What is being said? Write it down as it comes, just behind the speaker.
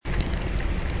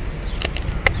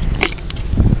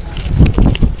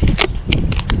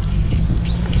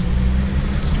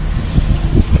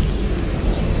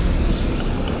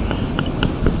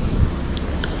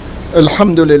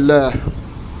الحمد لله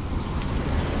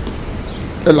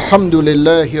الحمد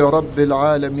لله رب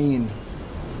العالمين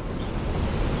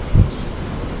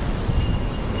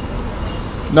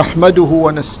نحمده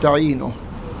ونستعينه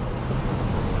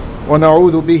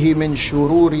ونعوذ به من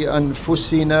شرور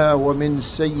أنفسنا ومن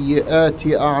سيئات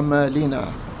أعمالنا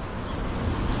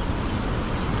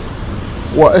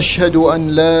وأشهد أن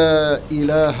لا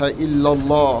إله إلا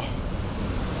الله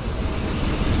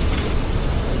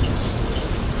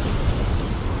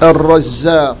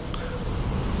الرزاق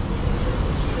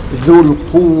ذو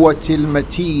القوة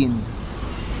المتين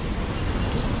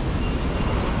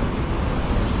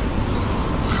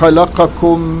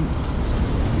خلقكم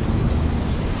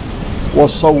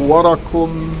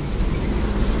وصوركم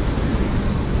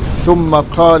ثم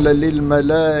قال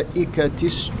للملائكة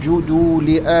اسجدوا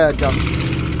لآدم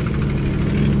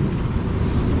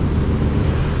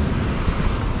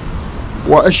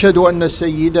وأشهد أن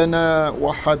سيدنا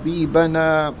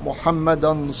وحبيبنا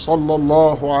محمدا صلى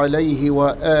الله عليه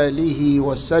وآله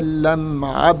وسلم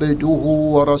عبده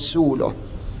ورسوله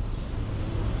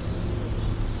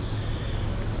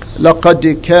لقد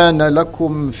كان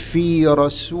لكم في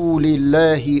رسول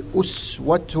الله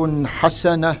أسوة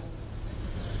حسنة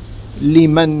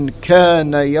لمن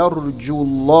كان يرجو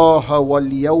الله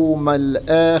واليوم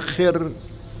الآخر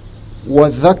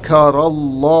وذكر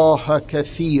الله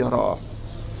كثيرا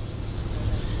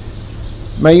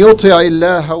من يطع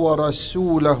الله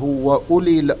ورسوله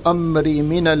وأولي الأمر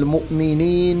من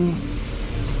المؤمنين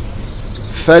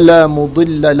فلا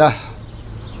مضل له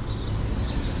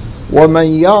ومن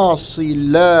يعص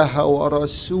الله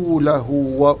ورسوله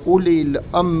وأولي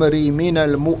الأمر من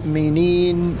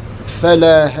المؤمنين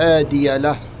فلا هادي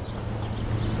له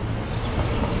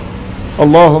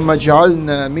اللهم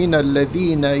اجعلنا من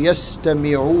الذين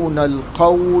يستمعون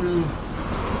القول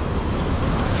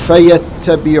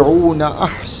فيتبعون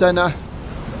أحسنه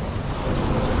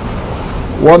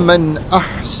ومن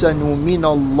أحسن من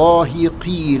الله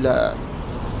قيلا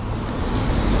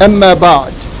أما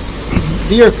بعد.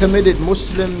 Dear committed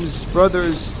Muslims,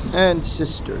 brothers and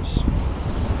sisters,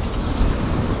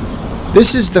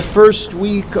 this is the first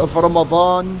week of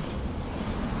Ramadan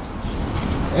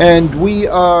and we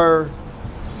are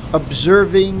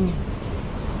observing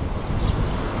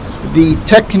the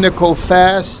technical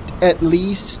fast at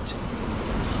least.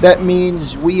 That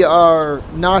means we are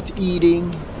not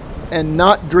eating and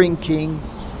not drinking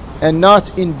and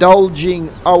not indulging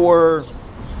our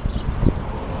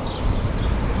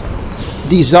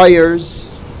desires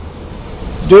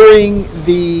during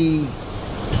the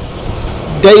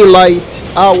daylight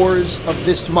hours of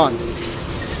this month.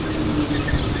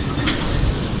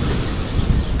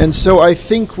 And so I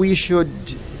think we should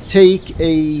take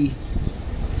a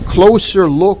closer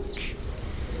look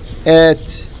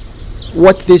at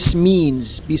what this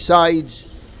means besides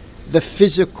the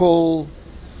physical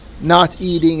not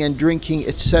eating and drinking,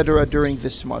 etc. during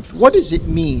this month. What does it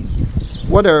mean?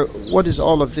 What is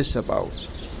all of this about?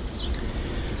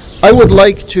 I would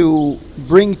like to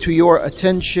bring to your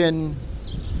attention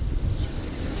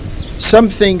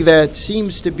something that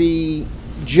seems to be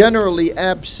generally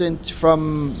absent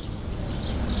from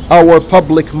our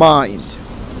public mind.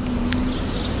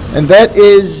 And that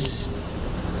is,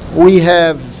 we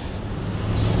have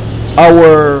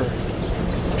our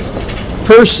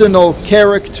personal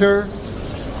character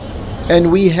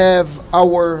and we have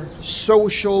our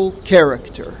social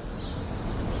character.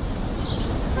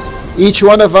 Each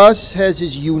one of us has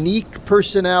his unique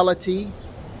personality,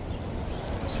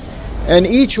 and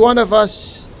each one of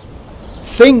us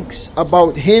thinks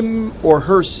about him or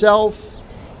herself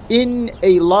in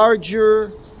a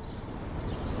larger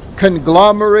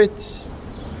conglomerate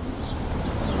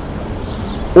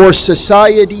or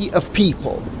society of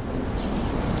people.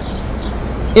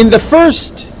 In the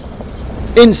first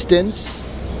instance,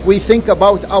 we think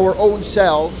about our own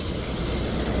selves.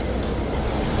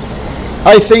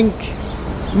 I think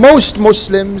most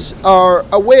Muslims are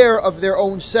aware of their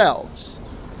own selves.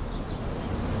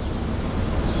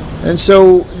 And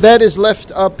so that is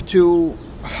left up to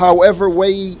however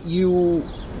way you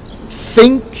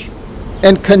think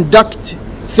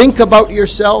about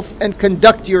yourself and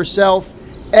conduct yourself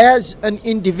as an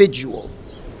individual.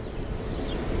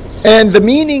 And the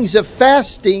meanings of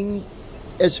fasting,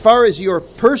 as far as your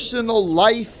personal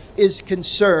life is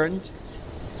concerned,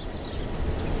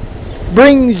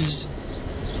 brings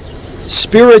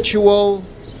spiritual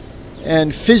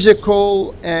and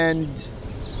physical and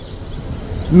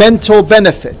mental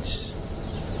benefits.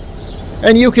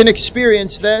 And you can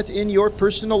experience that in your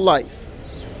personal life.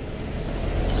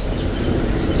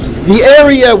 The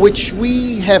area which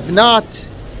we have not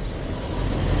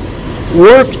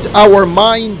worked our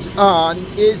minds on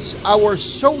is our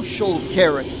social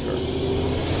character.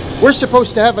 We're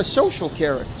supposed to have a social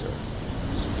character.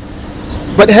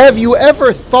 But have you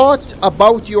ever thought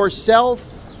about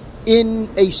yourself in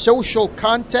a social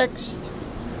context?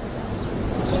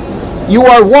 You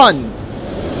are one,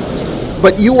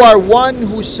 but you are one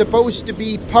who's supposed to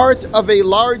be part of a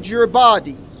larger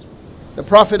body. The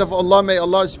Prophet of Allah, may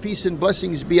Allah's peace and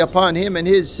blessings be upon him and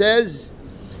his, says,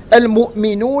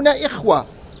 Al-mu'minuna ikhwa.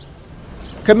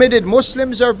 Committed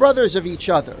Muslims are brothers of each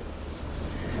other.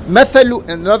 مثل, in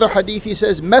another hadith he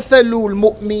says, مثل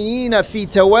المؤمنين في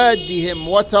توادهم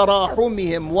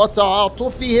وتراحمهم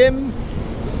وتعاطفهم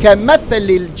كمثل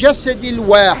الجسد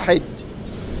الواحد.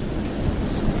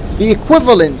 The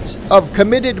equivalent of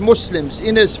committed Muslims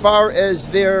in as far as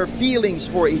their feelings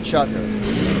for each other,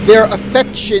 their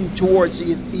affection towards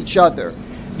each other,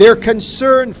 their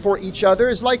concern for each other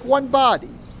is like one body.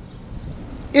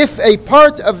 If a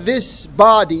part of this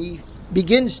body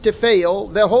begins to fail,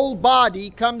 the whole body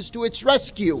comes to its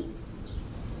rescue.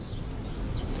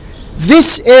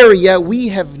 This area we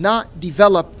have not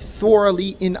developed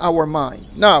thoroughly in our mind.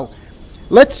 Now,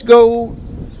 let's go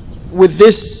with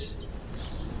this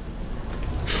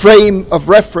frame of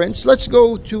reference. Let's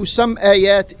go to some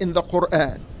ayat in the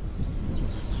Quran.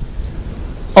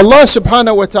 Allah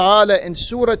subhanahu wa ta'ala in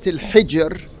Surah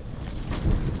Al-Hijr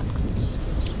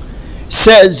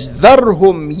says,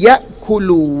 ذَرْهُمْ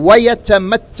يَأْكُلُوا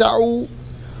وَيَتَمَتَّعُوا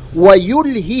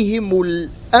وَيُلْهِهِمُ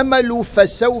الْأَمَلُ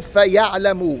فَسَوْفَ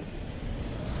يَعْلَمُونَ.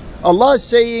 Allah is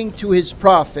saying to His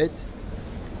Prophet,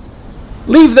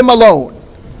 leave them alone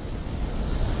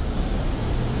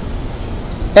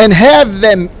and have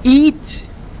them eat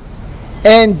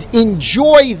and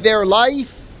enjoy their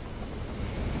life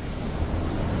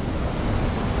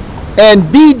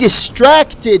and be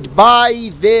distracted by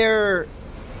their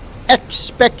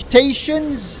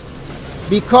expectations,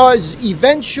 because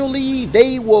eventually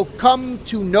they will come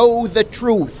to know the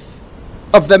truth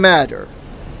of the matter.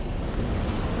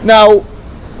 Now,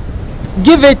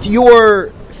 give it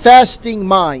your fasting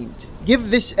mind. Give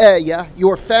this ayah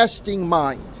your fasting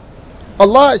mind.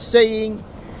 Allah is saying,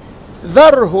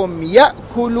 ذَرْهُمْ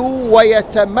يَأْكُلُوا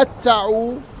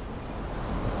وَيَتَمَتَّعُوا.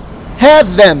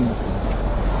 Have them,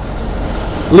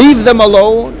 leave them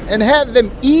alone and have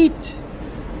them eat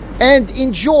and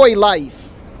enjoy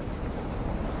life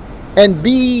and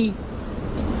be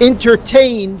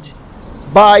entertained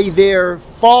by their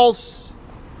false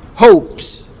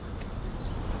hopes.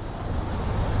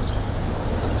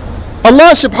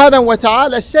 Allah subhanahu wa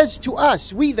ta'ala says to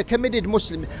us, we the committed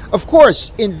Muslims, of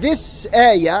course in this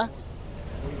ayah,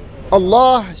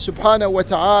 Allah subhanahu wa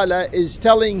ta'ala is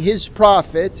telling His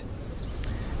Prophet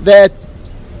that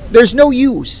there's no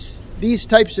use. These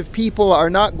types of people are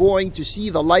not going to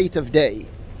see the light of day.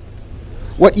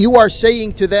 What you are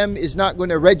saying to them is not going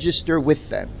to register with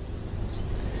them.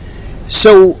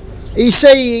 So He's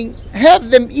saying, have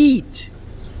them eat.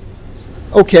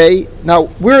 Okay, now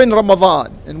we're in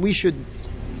Ramadan and we should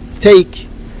take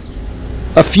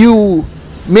a few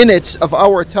minutes of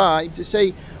our time to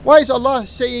say, why is Allah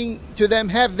saying to them,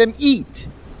 have them eat?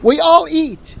 We all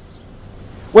eat.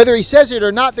 Whether He says it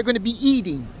or not, they're going to be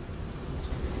eating.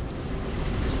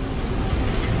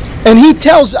 And He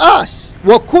tells us,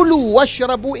 وَكُلُوا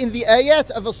وَاشْرَبُوا, in the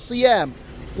ayat of al-Siyam,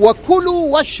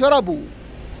 وَكُلُوا وَاشْرَبُوا.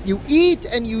 You eat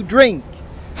and you drink.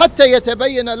 حَتَّى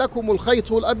يَتَبَيَّنَ لَكُمُ الْخَيْطُ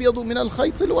الْأَبْيَضُ مِنَ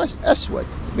الْخَيْطِ الْأَسْوَدِ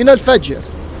مِنَ الْفَجْرِ.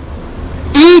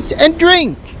 Eat and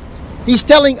drink. He's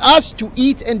telling us to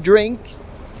eat and drink.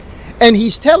 And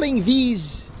He's telling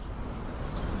this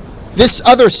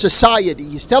other society,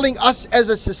 He's telling us as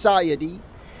a society,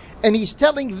 and He's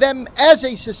telling them as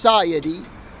a society.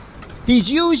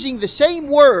 He's using the same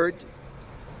word,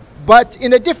 but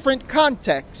in a different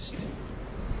context.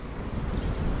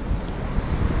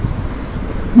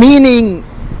 Meaning,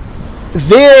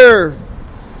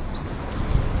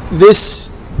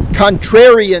 this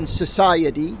contrarian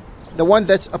society, the one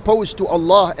that's opposed to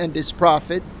Allah and His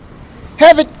Prophet,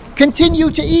 have it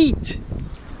continue to eat,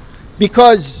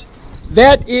 because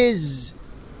that is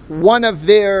one of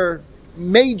their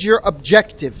major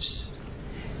objectives.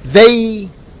 They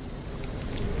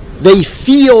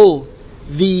feel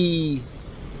the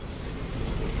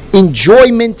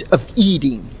enjoyment of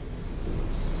eating.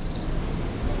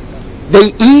 They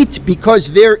eat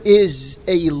because there is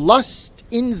a lust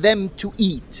in them to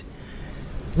eat.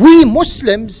 We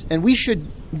Muslims, and we should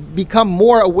become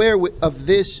more aware of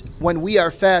this when we are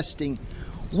fasting,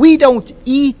 we don't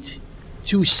eat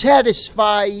to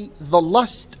satisfy the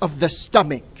lust of the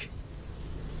stomach.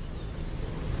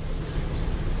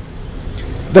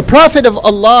 The Prophet of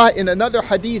Allah in another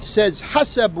hadith says,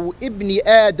 حَسَبُ ibni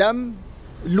Adam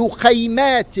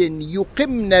لُقَيْمَاتٍ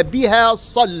يُقِمْنَ بِهَا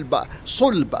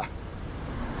صُلْبَةً.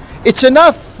 It's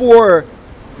enough for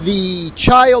the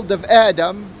child of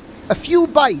Adam a few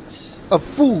bites of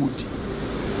food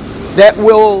that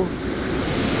will,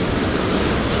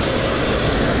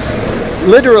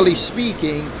 literally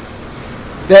speaking,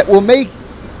 that will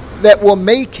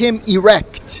make him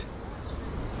erect.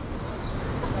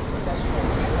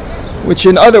 Which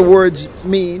in other words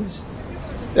means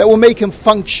that will make him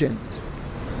function.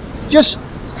 Just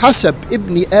hasab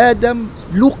ibni Adam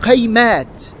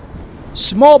luqaymat,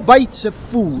 small bites of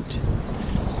food.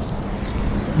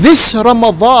 This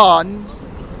Ramadan,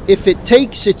 if it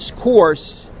takes its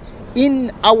course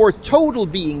in our total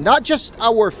being, not just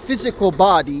our physical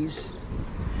bodies,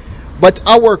 but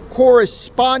our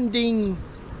corresponding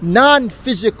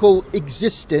non-physical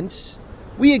existence,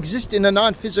 we exist in a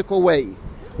non-physical way.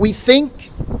 We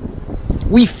think,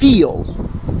 we feel.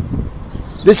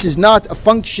 This is not a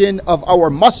function of our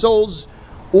muscles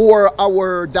or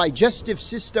our digestive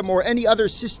system or any other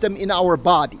system in our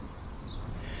body.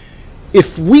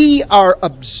 If we are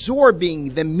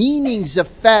absorbing the meanings of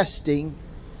fasting,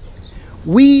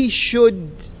 we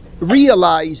should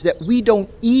realize that we don't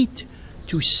eat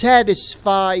to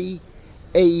satisfy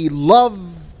a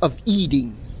love of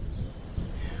eating.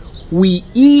 We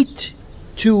eat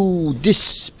to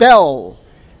dispel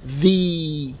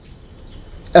the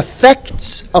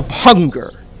effects of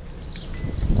hunger.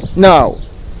 Now,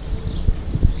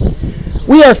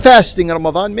 we are fasting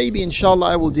Ramadan. Maybe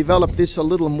inshallah I will develop this a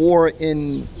little more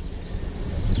in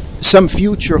some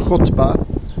future khutbah.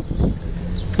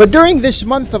 But during this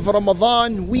month of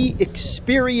Ramadan, we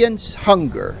experience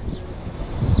hunger.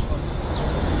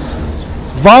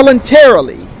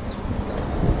 Voluntarily,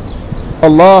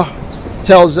 Allah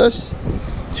tells us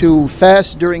to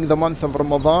fast during the month of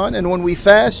Ramadan, and when we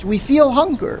fast, we feel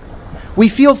hunger, we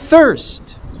feel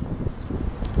thirst.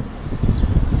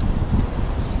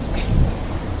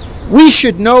 We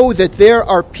should know that there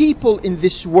are people in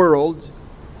this world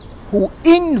who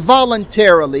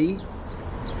involuntarily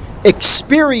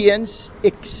experience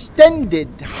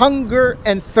extended hunger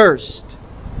and thirst.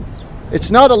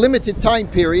 It's not a limited time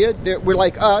period. We're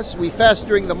like us, we fast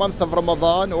during the month of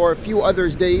Ramadan or a few other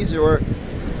days or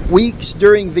weeks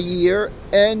during the year,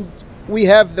 and we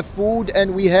have the food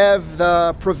and we have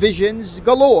the provisions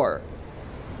galore.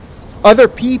 Other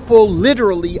people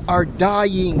literally are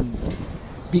dying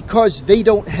because they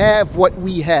don't have what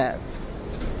we have.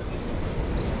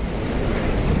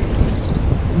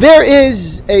 There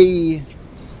is a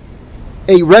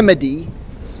remedy.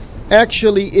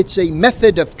 Actually, it's a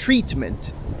method of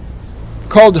treatment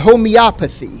called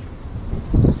homeopathy.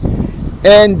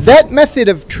 And that method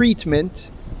of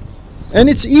treatment, and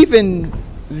it's even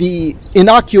the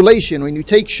inoculation, when you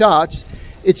take shots,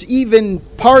 it's even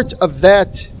part of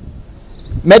that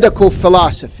medical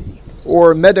philosophy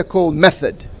or medical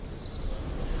method.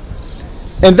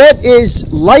 And that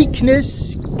is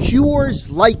likeness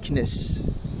cures likeness.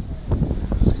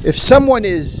 If someone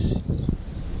is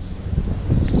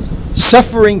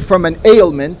suffering from an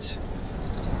ailment,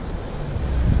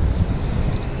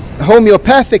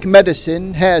 homeopathic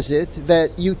medicine has it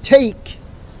that you take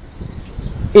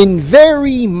in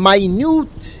very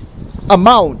minute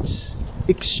amounts,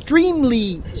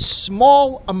 extremely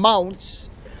small amounts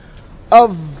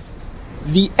of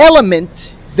the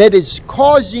element that is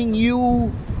causing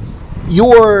you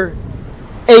your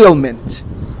ailment.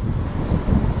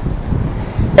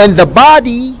 And the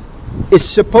body is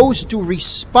supposed to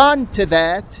respond to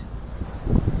that.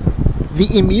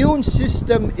 The immune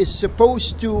system is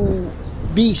supposed to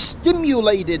be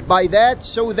stimulated by that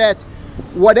so that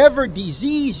whatever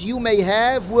disease you may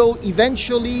have will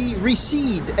eventually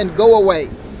recede and go away.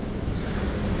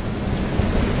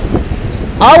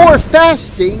 Our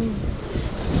fasting,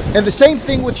 and the same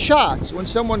thing with shots. When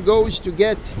someone goes to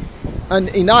get an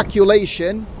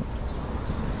inoculation,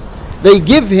 they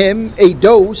give him a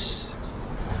dose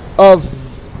of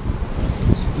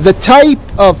the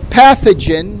type of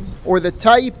pathogen or the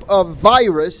type of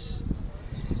virus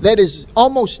that is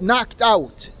almost knocked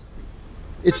out.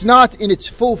 It's not in its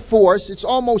full force, it's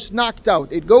almost knocked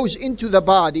out. It goes into the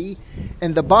body,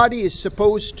 and the body is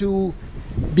supposed to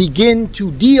begin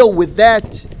to deal with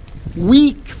that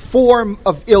weak form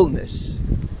of illness.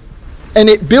 And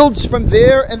it builds from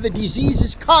there, and the disease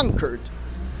is conquered.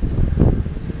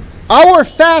 Our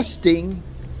fasting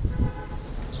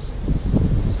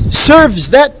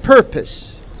serves that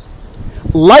purpose.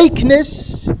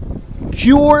 Likeness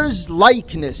cures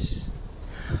likeness.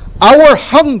 Our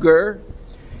hunger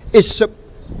is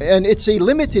and it's a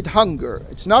limited hunger.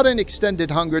 It's not an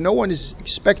extended hunger. No one is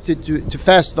expected to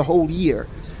fast the whole year.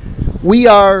 We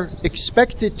are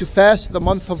expected to fast the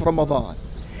month of Ramadan.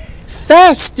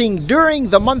 Fasting during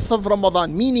the month of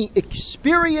Ramadan, meaning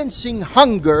experiencing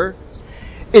hunger,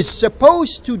 is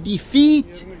supposed to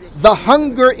defeat the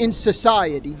hunger in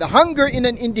society. The hunger in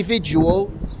an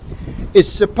individual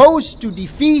is supposed to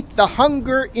defeat the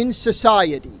hunger in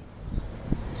society.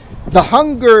 The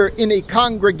hunger in a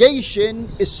congregation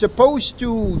is supposed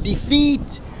to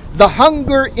defeat the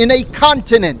hunger in a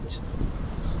continent.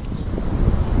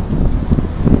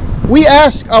 We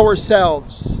ask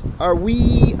ourselves, are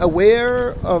we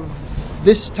aware of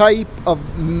this type of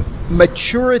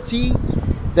maturity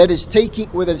that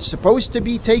is supposed to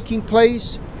be taking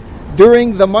place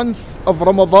during the month of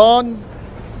Ramadan?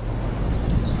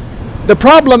 The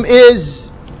problem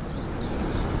is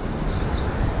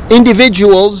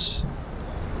individuals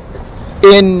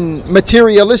in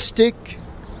materialistic,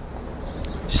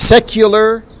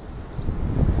 secular,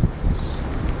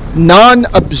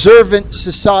 non-observant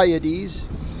societies,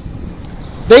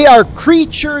 they are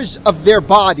creatures of their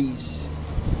bodies.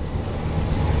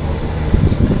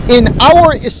 In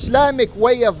our Islamic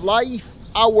way of life,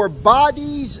 our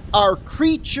bodies are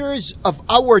creatures of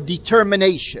our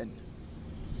determination.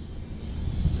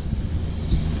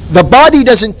 The body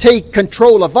doesn't take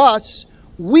control of us.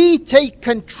 We take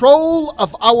control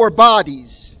of our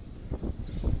bodies.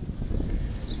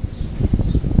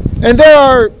 And there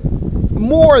are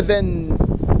more than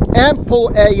ample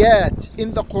ayat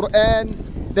in the Quran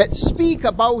that speak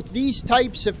about these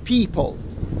types of people,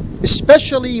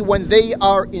 especially when they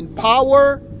are in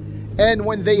power and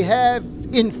when they have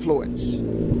influence.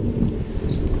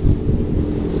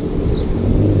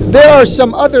 There are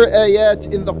some other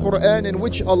ayat in the Quran in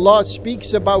which Allah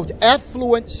speaks about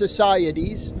affluent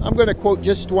societies. I'm going to quote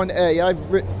just one ayah.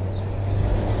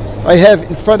 I have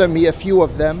in front of me a few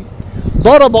of them.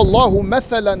 ضرب الله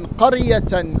مثلا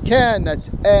قرية كانت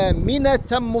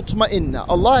آمنة مطمئنة.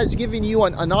 Allah has given you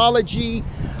an analogy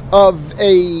of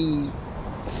a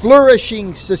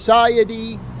flourishing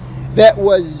society that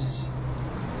was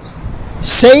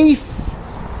safe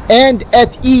and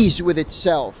at ease with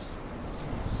itself.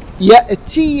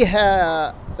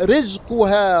 يأتيها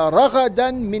رزقها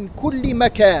رغدا من كل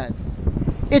مكان.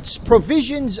 Its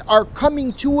provisions are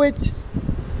coming to it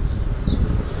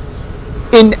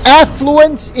in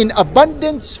affluence, in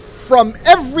abundance from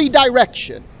every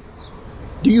direction.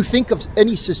 Do you think of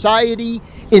any society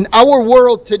in our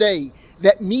world today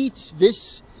that meets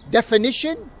this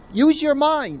definition? Use your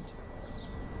mind.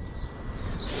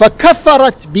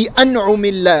 فَكَفَرَتْ بِأَنْعُمِ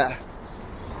اللَّهِ.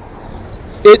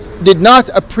 It did not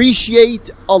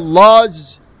appreciate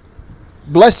Allah's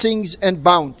blessings and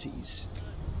bounties.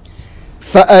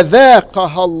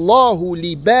 فأذاقها الله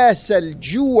لباس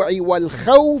الجوع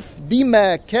والخوف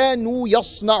بما كانوا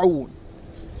يصنعون.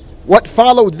 What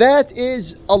followed that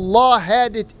is Allah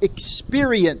had it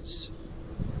experience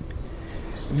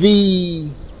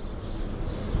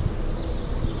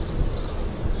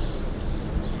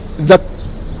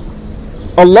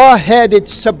Allah had it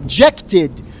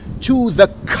subjected to the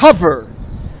cover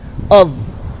of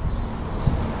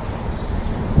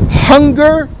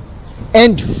hunger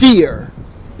and fear.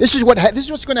 This is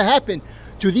what's going to happen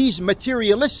to these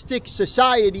materialistic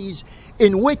societies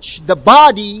in which the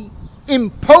body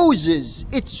imposes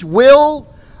its will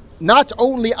not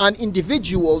only on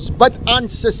individuals but on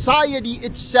society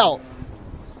itself.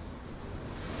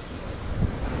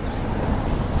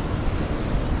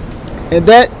 And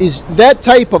that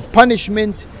type of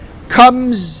punishment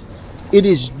it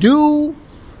is due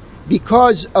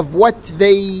because of what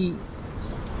they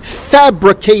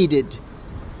fabricated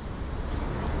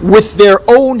with their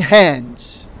own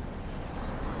hands.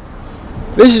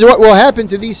 This is what will happen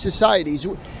to these societies.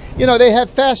 You know, they have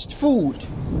fast food.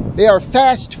 They are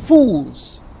fast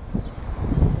fools.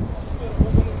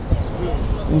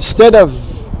 Instead of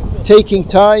taking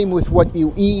time with what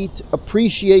you eat,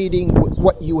 appreciating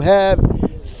what you have,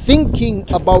 thinking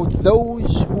about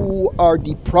those who are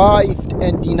deprived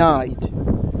and denied.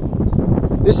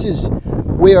 This is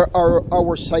where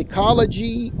our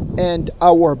psychology and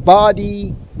our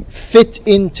body fit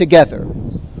in together.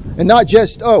 And not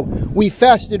just, we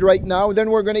fasted right now, then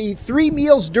we're going to eat 3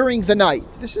 meals during the night.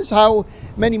 This is how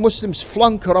many Muslims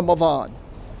flunk Ramadan.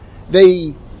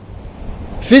 They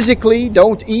physically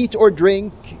don't eat or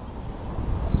drink.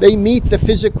 They meet the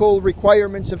physical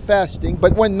requirements of fasting,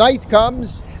 but when night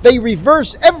comes, they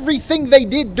reverse everything they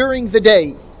did during the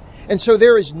day. And so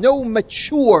there is no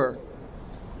maturity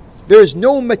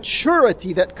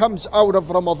that comes out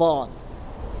of Ramadan.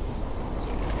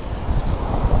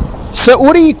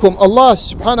 Sa'urikum, Allah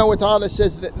subhanahu wa ta'ala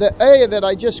says that the ayah that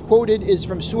I just quoted is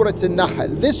from Surah Al-Nahl.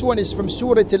 This one is from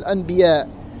Surah Al-Anbiya.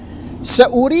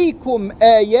 Sa'urikum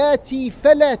ayati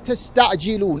fala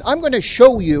tasta'jilun. I'm going to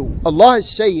show you, Allah is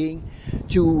saying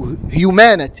to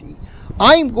humanity,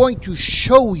 I'm going to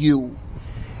show you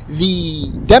the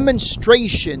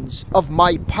demonstrations of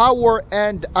my power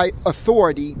and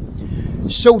authority.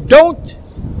 So don't,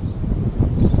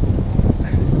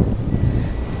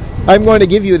 I'm going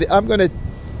to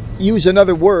use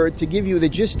another word to give you the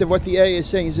gist of what the ayah is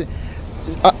saying.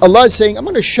 Allah is saying, I'm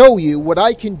going to show you what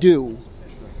I can do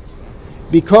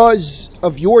because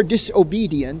of your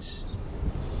disobedience.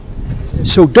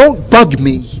 So don't bug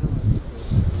me.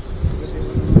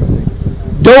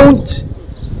 Don't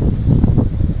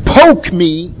poke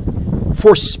me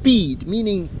for speed,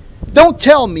 meaning don't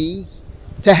tell me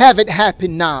to have it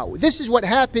happen now. This is what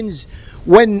happens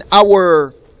when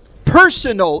our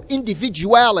personal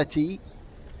individuality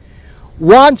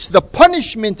wants the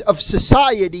punishment of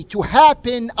society to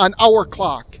happen on our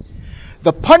clock.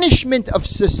 The punishment of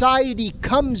society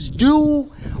comes due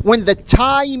when the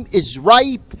time is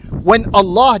ripe, when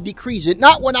Allah decrees it,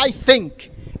 not when I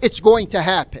think it's going to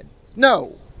happen.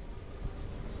 No.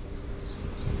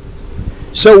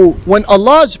 So when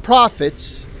Allah's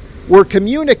prophets were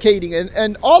communicating,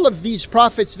 and all of these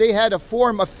prophets, they had a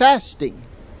form of fasting.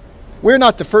 We're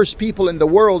not the first people in the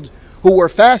world who were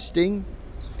fasting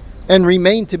and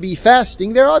remain to be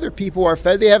fasting. There are other people who are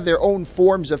fasting. They have their own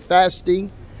forms of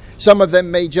fasting. Some of them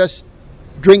may just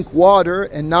drink water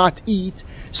and not eat.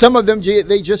 Some of them,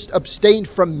 they just abstain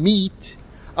from meat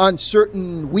on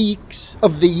certain weeks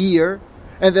of the year,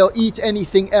 and they'll eat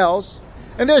anything else.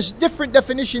 And there's different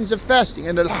definitions of fasting.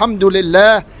 And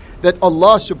alhamdulillah that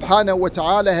Allah subhanahu wa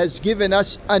ta'ala has given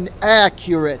us an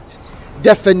accurate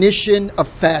definition of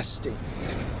fasting.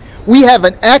 We have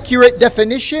an accurate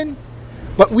definition,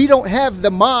 but we don't have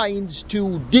the minds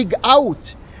to dig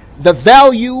out the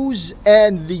values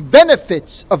and the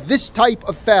benefits of this type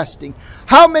of fasting.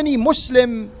 How many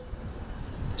Muslim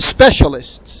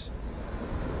specialists,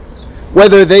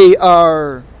 whether they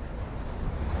are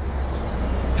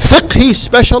fiqh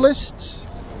specialists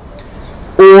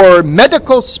or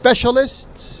medical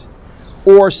specialists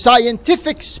or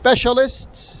scientific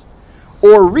specialists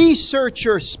or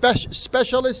researcher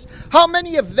specialists, how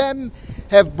many of them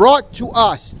have brought to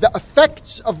us the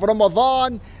effects of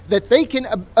Ramadan that they can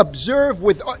observe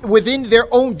within their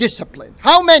own discipline?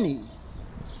 How many?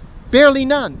 Barely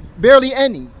none. Barely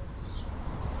any.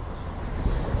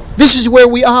 This is where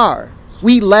we are.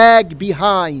 We lag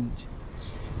behind.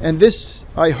 And this,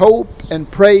 I hope and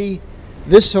pray,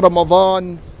 this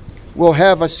Ramadan will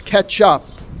have us catch up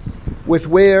with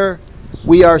where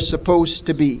we are supposed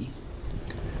to be.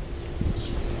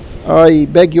 I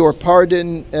beg your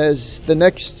pardon, as the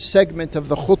next segment of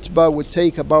the khutbah would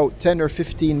take about 10 or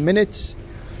 15 minutes,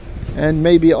 and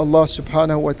maybe Allah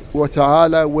subhanahu wa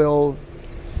ta'ala will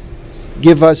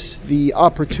give us the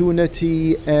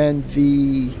opportunity and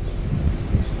the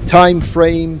time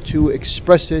frame to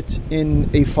express it in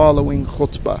a following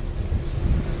khutbah.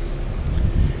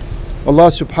 Allah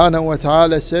subhanahu wa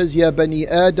ta'ala says, Ya bani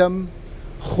Adam,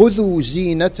 khudhu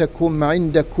zinatakum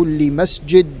inda kulli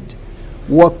masjid,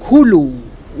 وَكُلُوا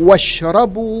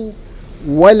وَاشْرَبُوا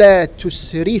وَلَا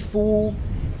تُسْرِفُوا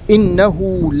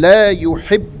إِنَّهُ لَا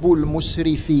يُحِبُّ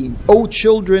الْمُسْرِفِينَ. O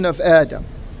children of Adam,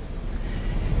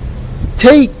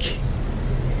 take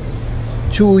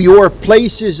to your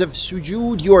places of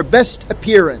sujood your best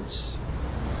appearance,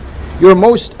 your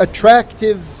most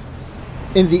attractive,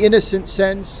 in the innocent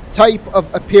sense, type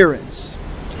of appearance,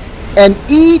 and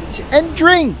eat and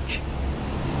drink.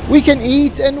 We can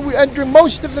eat and drink.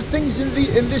 Most of the things in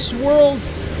this world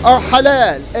are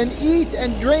halal, and eat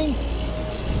and drink,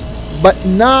 but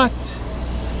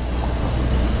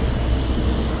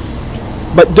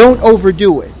don't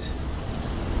overdo it.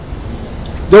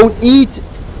 Don't eat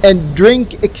and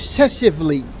drink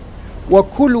excessively.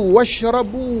 وَكُلُوا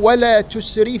وَاشْرَبُوا وَلَا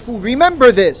تُسْرِفُوا.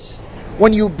 Remember this,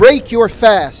 when you break your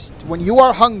fast, when you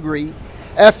are hungry,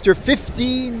 after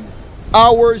 15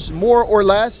 hours more or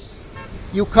less,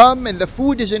 you come and the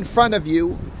food is in front of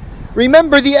you.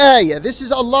 Remember the ayah. This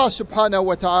is Allah subhanahu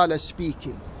wa ta'ala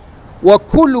speaking.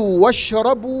 وَكُلُوا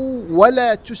وَاشْرَبُوا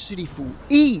وَلَا تُسْرِفُوا.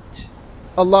 Eat,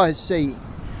 Allah is saying.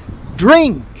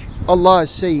 Drink, Allah is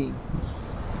saying.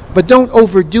 But don't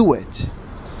overdo it.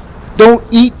 Don't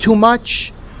eat too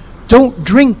much. Don't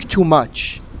drink too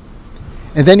much.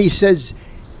 And then He says,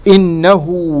 إِنَّهُ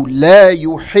لَا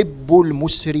يُحِبُّ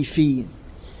الْمُسْرِفِينَ.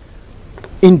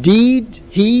 Indeed,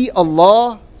 He,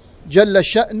 Allah, Jalla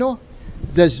Sha'nuh,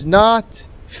 does not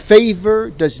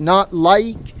favor, does not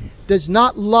like, does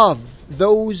not love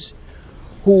those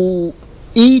who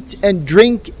eat and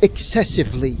drink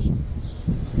excessively.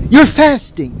 You're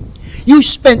fasting. You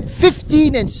spent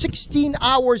 15 and 16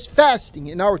 hours fasting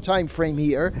in our time frame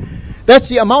here. That's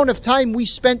the amount of time we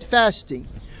spent fasting.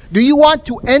 Do you want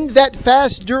to end that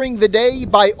fast during the day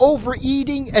by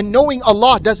overeating and knowing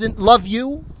Allah doesn't love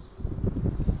you?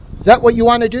 Is that what you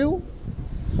want to do?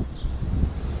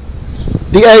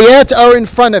 The ayat are in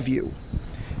front of you.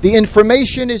 The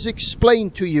information is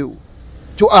explained to you,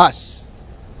 to us.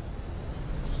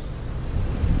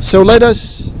 So let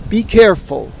us be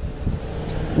careful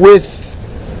with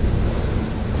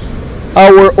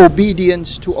our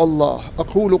obedience to Allah.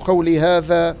 أقول قولي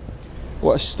هذا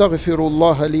وأستغفر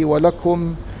الله لي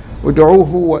ولكم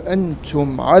وادعوه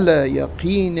وأنتم على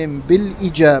يقين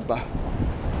بالإجابة.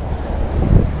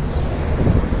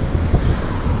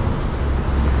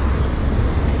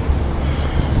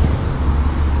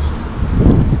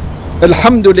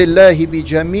 الحمد لله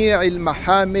بجميع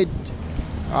المحامد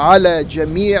على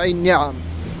جميع النعم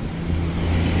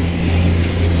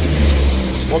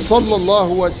وصلى الله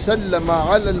وسلم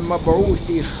على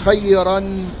المبعوث خيرا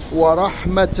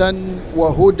ورحمة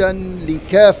وهدى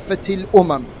لكافة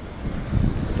الأمم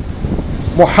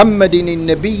محمد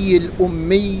النبي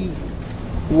الأمي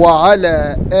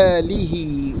وعلى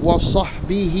آله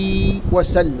وصحبه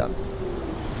وسلم.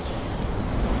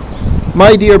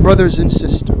 My dear brothers and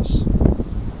sisters,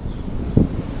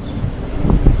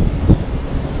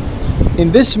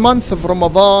 in this month of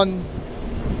Ramadan,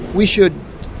 we should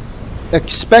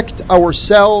expect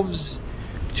ourselves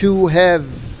to have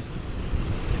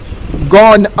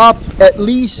gone up at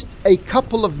least a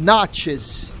couple of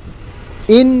notches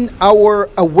in our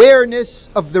awareness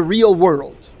of the real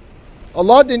world.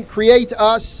 Allah didn't create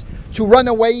us to run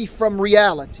away from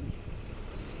reality.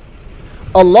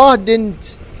 Allah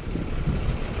didn't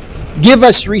give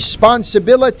us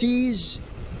responsibilities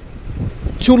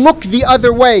to look the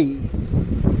other way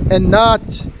and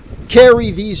not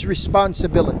carry these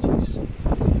responsibilities.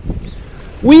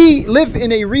 We live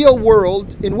in a real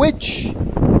world in which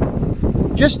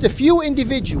just a few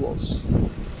individuals,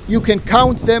 you can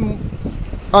count them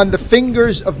on the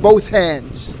fingers of both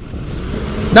hands.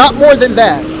 Not more than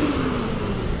that.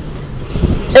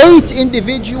 8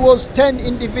 individuals, 10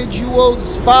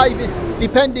 individuals, 5,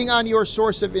 depending on your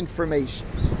source of information.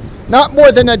 Not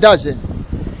more than a dozen.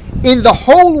 In the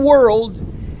whole world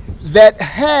that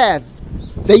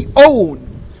they own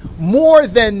more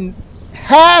than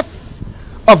half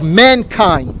of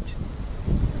mankind.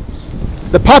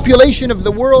 The population of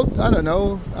the world, I don't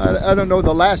know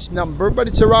the last number, but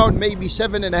it's around maybe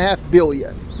 7.5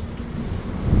 billion.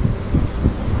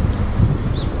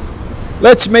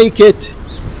 Let's make it,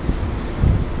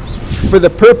 for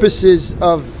the purposes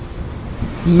of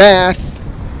math,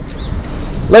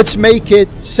 let's make it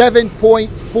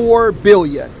 7.4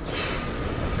 billion.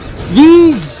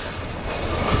 These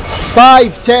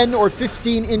 5, 10, or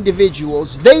 15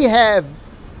 individuals, they have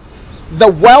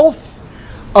the wealth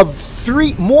of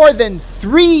more than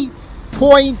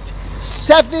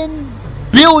 3.7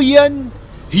 billion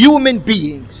human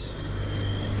beings.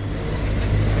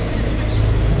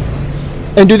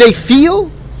 And do they feel?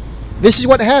 This is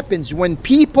what happens when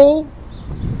people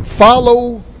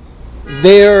follow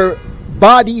their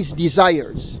body's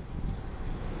desires.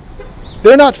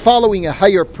 They're not following a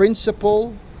higher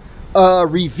principle, a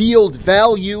revealed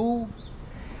value,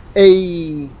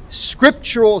 a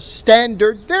scriptural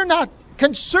standard. They're not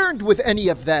concerned with any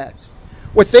of that.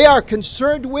 What they are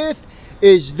concerned with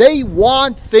is they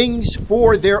want things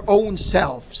for their own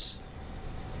selves.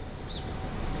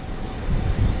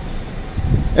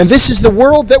 And this is the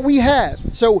world that we have.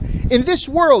 So in this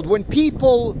world, when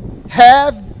people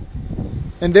have,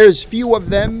 and there's few of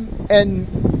them, and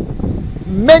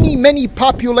many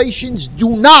populations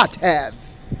do not have,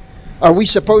 are we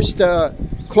supposed to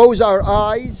close our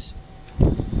eyes,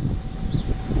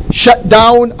 shut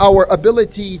down our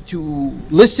ability to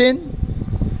listen,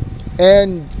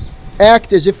 and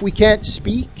act as if we can't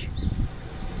speak?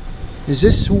 Is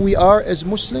this who we are as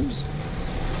Muslims?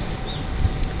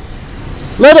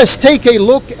 Let us take a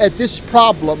look at this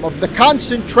problem of the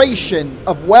concentration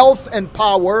of wealth and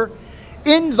power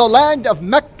in the land of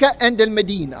Mecca and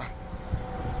Al-Medina.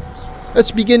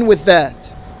 Let's begin with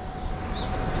that.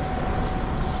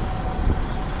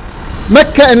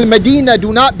 Mecca and Medina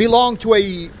do not belong to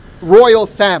a royal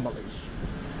family.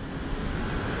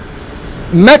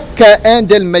 Mecca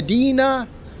and Al-Medina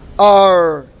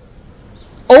are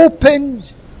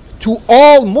opened to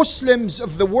all Muslims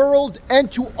of the world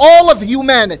and to all of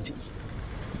humanity.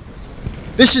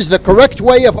 This is the correct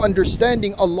way of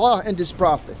understanding Allah and His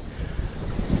Prophet.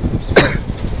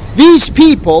 These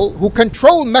people who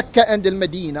control Mecca and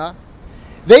Al-Medina,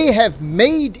 they have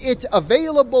made it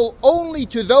available only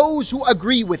to those who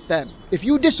agree with them. If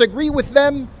you disagree with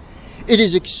them, it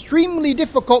is extremely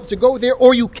difficult to go there,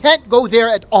 or you can't go there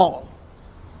at all.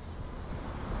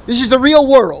 This is the real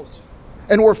world.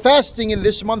 And we're fasting in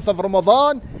this month of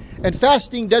Ramadan, and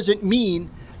fasting doesn't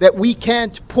mean that we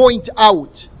can't point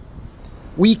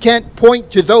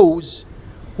to those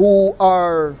who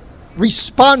are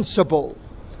responsible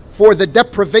for the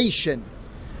deprivation,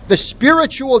 the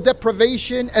spiritual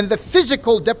deprivation and the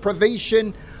physical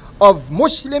deprivation of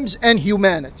Muslims and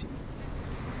humanity.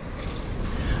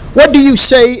 What do you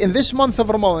say in this month of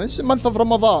Ramadan? This is the month of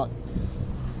Ramadan.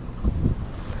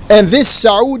 And this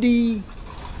Saudi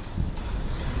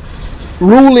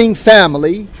ruling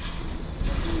family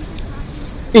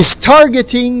is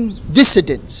targeting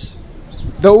dissidents,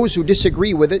 those who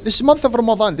disagree with it. This month of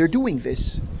Ramadan, they're doing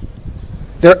this.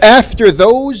 They're after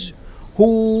those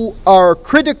who are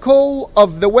critical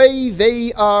of the way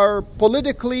they are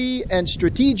politically and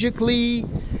strategically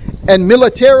and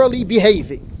militarily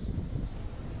behaving.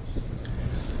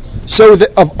 So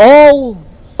that of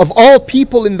all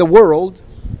people in the world,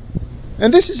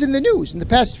 and this is in the news in the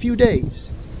past few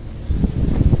days,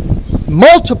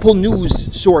 multiple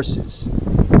news sources,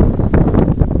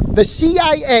 the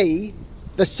CIA,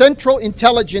 the Central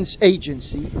Intelligence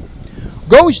Agency,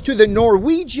 goes to the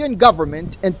Norwegian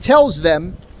government and tells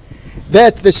them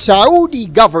that the Saudi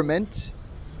government,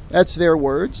 that's their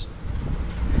words,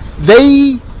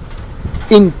 they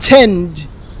intend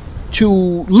to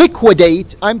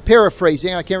liquidate, I'm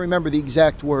paraphrasing, I can't remember the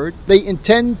exact word, they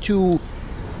intend to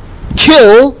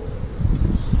kill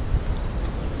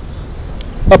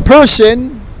a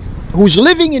person who's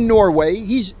living in Norway.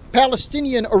 He's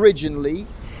Palestinian originally.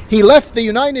 He left the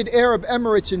United Arab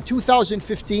Emirates in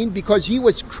 2015 because he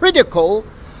was critical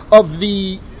of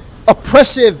the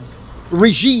oppressive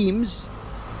regimes.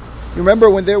 You remember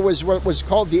when there was what was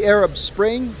called the Arab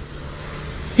Spring?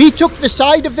 He took the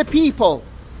side of the people.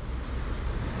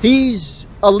 He's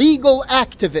a legal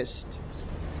activist.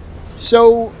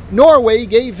 So Norway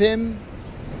gave him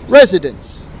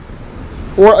residence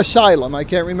or asylum. I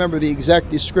can't remember the exact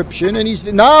description. And he's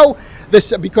now,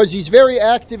 because he's very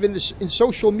active in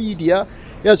social media,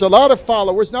 he has a lot of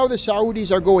followers. Now the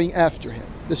Saudis are going after him.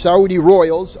 The Saudi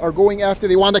royals are going after,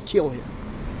 they want to kill him.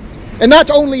 And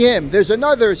not only him, there's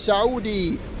another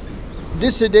Saudi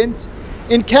dissident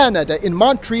in Canada, in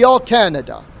Montreal,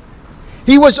 Canada.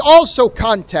 He was also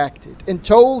contacted and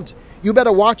told, you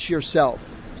better watch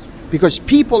yourself, because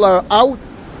people are out,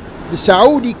 the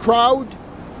Saudi crowd,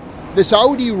 the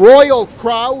Saudi royal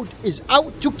crowd is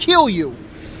out to kill you.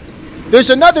 There's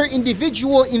another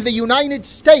individual in the United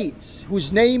States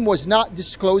whose name was not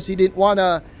disclosed. He didn't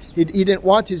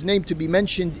want his name to be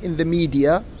mentioned in the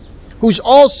media, who's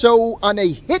also on a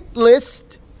hit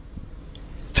list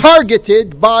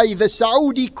targeted by the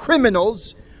Saudi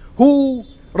criminals who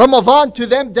Ramadan to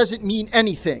them doesn't mean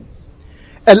anything.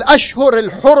 Al-Ashhur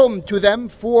al-Hurum to them,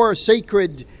 4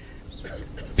 sacred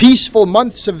peaceful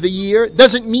months of the year,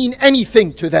 doesn't mean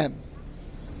anything to them.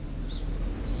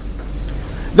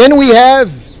 Then we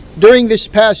have, during this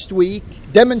past week,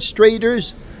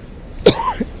 demonstrators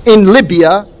in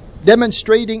Libya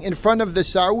demonstrating in front of the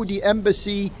Saudi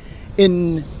embassy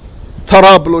in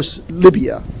Tarablus,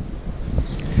 Libya.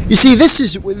 You see, this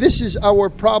is our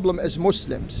problem as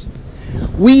Muslims.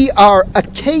 We are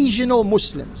occasional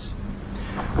Muslims.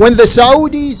 When the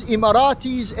Saudis,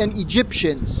 Emiratis, and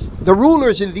Egyptians, the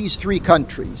rulers in these 3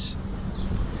 countries,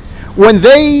 when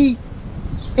they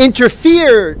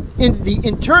interfered in the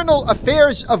internal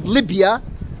affairs of Libya,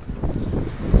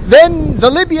 then the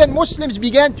Libyan Muslims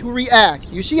began to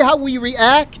react. You see how we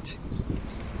react?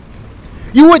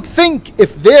 You would think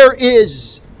if there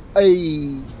is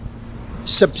a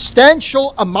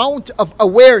substantial amount of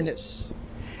awareness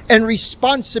and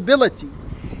responsibility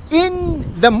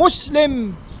in the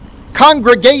Muslim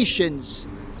congregations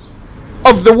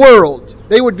of the world,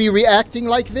 they would be reacting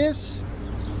like this.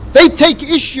 They take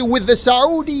issue with the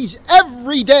Saudis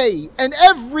every day and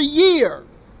every year,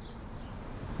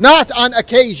 not on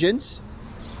occasions.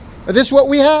 But this is what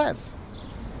we have.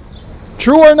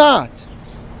 True or not?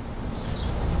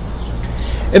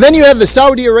 And then you have the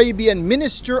Saudi Arabian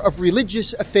Minister of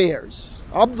Religious Affairs,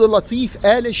 Abdul Latif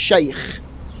al-Sheikh.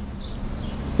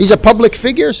 He's a public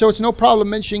figure, so it's no problem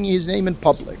mentioning his name in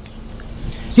public.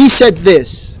 He said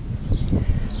this,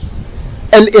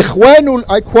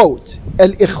 I quote,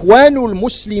 الإخوان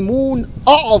المسلمون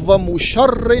أعظم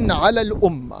شر على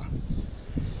الأمة.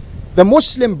 The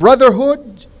Muslim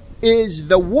Brotherhood is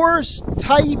the worst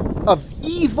type of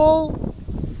evil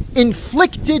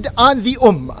inflicted on the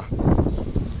ummah.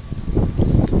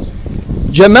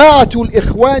 جماعة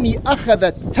الإخوان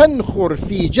أخذت تنخر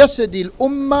في جسد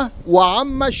الأمة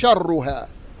وعم شرها.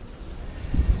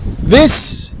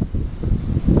 This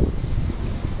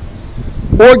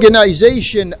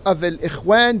organization of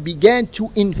Al-Ikhwan began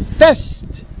to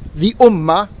infest the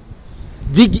ummah,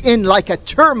 dig in like a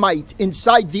termite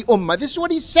inside the ummah. This is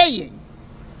what he's saying.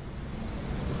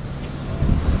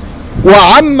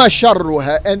 وَعَمَّ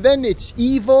شَرُّهَا, and then its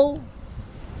evil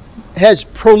has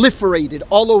proliferated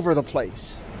all over the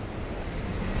place.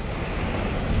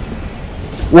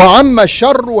 وَعَمَّ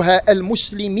شَرُّهَا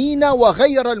الْمُسْلِمِينَ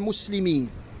وَغَيْرَ الْمُسْلِمِينَ.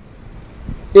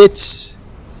 Its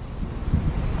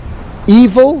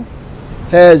evil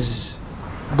has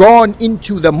gone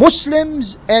into the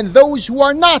Muslims and those who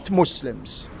are not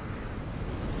Muslims.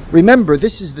 Remember,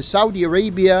 this is the Saudi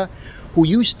Arabia who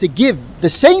used to give the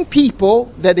same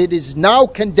people that it is now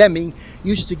condemning,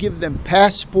 used to give them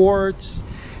passports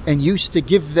and used to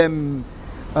give them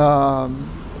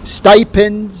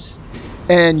stipends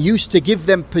and used to give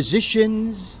them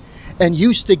positions and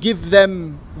used to give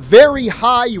them very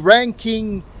high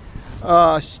ranking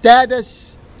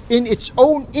status in its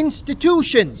own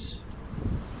institutions.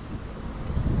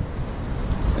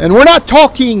 And we're not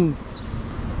talking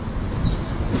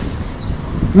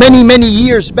many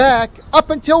years back. Up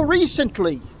until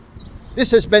recently,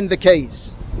 this has been the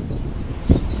case.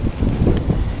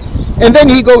 And then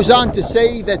he goes on to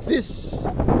say that this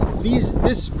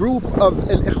group of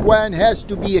Al-Ikhwan has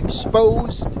to be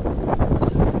exposed.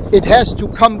 It has to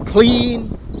come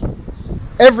clean.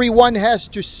 Everyone has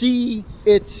to see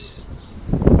its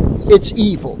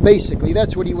evil. Basically,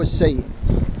 that's what he was saying.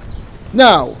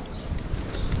 Now,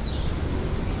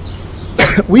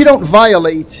 we don't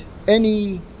violate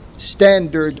any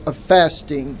standard of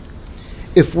fasting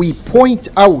if we point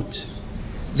out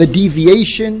the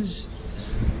deviations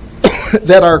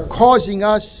that are causing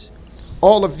us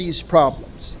all of these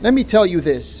problems. Let me tell you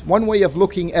this. One way of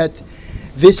looking at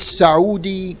this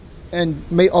Saudi, and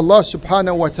may Allah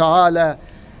subhanahu wa ta'ala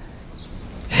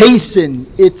hasten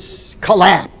its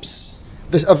collapse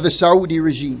of the Saudi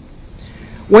regime.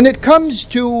 When it comes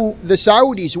to the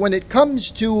Saudis, when it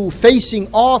comes to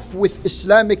facing off with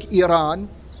Islamic Iran,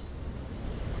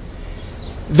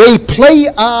 they play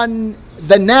on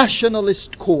the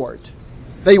nationalist chord.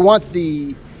 They want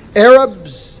the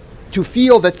Arabs to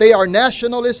feel that they are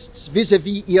nationalists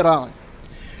vis-a-vis Iran.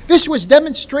 This was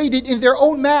demonstrated in their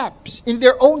own maps, in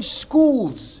their own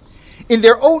schools, in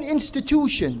their own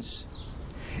institutions.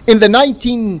 In the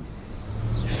 1950s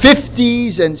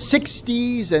and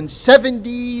 60s and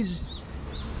 70s,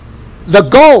 the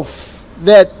Gulf,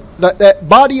 that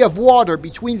body of water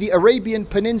between the Arabian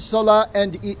Peninsula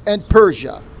and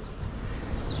Persia,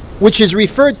 which is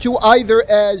referred to either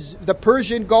as the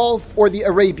Persian Gulf or the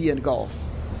Arabian Gulf.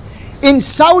 In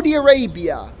Saudi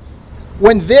Arabia,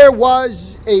 when there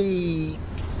was a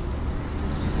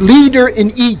leader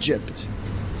in Egypt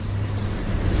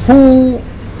who,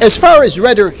 as far as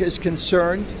rhetoric is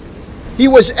concerned, he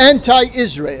was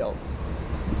anti-Israel.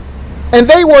 And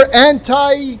they were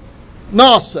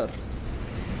anti-Nasser.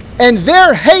 And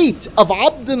their hate of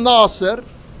Abdel Nasser,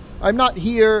 I'm not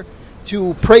here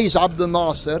to praise Abdel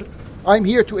Nasser, I'm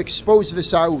here to expose the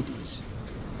Saudis.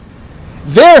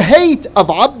 Their hate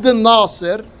of Abdel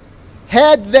Nasser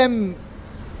had them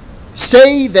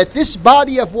say that this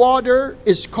body of water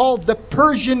is called the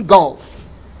Persian Gulf.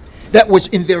 That was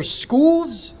in their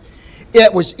schools,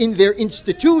 it was in their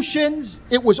institutions,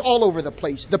 it was all over the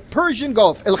place. The Persian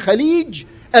Gulf, Al-Khalij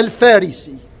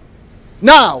Al-Farisi.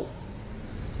 Now,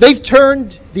 they've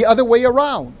turned the other way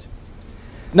around.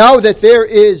 Now that there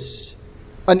is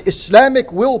an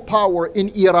Islamic willpower in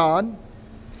Iran,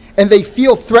 and they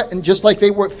feel threatened, just like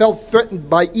they felt threatened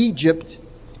by Egypt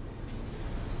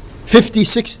 50,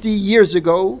 60 years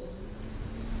ago.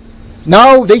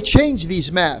 Now they change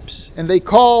these maps, and they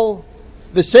call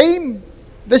the same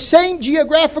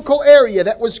geographical area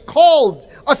that was called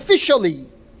officially,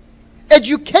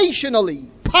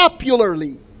 educationally,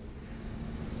 popularly,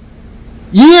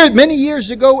 many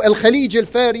years ago, Al-Khalij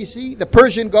Al-Farisi, the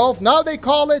Persian Gulf. Now they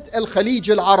call it Al-Khalij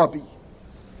Al-Arabi.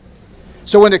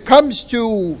 So when it comes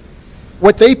to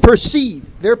what they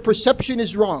perceive, their perception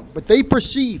is wrong, but they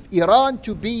perceive Iran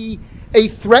to be a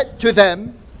threat to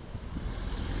them,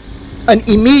 an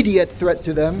immediate threat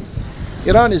to them.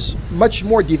 Iran is much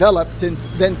more developed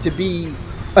than to be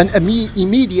an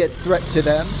immediate threat to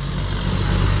them.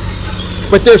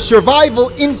 But their survival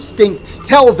instincts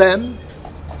tell them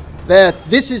that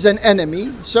this is an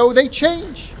enemy, so they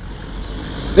change.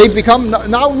 They become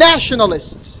now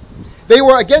nationalists. They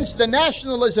were against the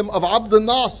nationalism of Abdel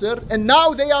Nasser, and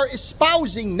now they are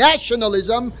espousing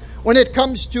nationalism when it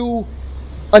comes to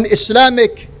an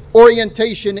Islamic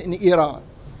orientation in Iran.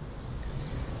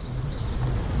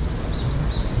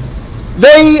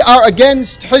 They are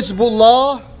against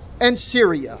Hezbollah and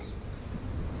Syria.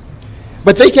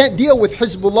 But they can't deal with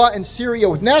Hezbollah and Syria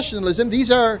with nationalism.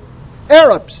 These are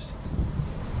Arabs.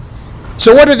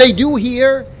 So what do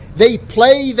here? They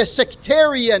play the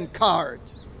sectarian card.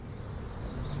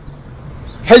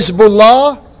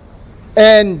 Hezbollah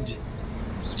and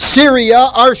Syria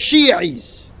are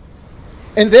Shi'is.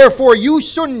 And therefore you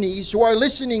Sunnis who are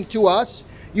listening to us,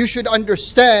 you should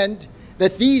understand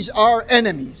that these are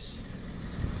enemies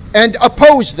and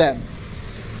oppose them.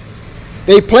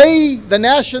 They play the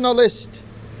nationalist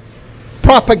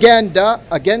propaganda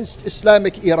against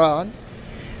Islamic Iran.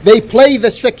 They play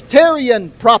the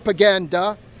sectarian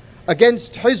propaganda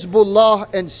against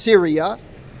Hezbollah and Syria.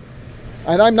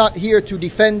 And I'm not here to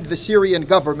defend the Syrian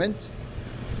government.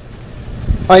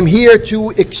 I'm here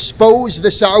to expose the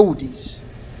Saudis.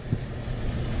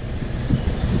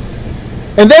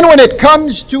 And then when it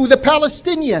comes to the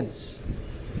Palestinians,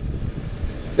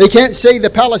 they can't say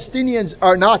the Palestinians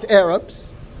are not Arabs.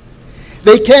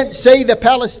 They can't say the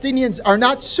Palestinians are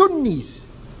not Sunnis.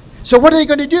 So what are they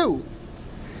going to do?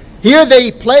 Here they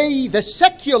play the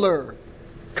secular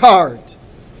card.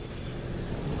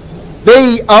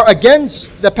 They are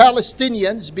against the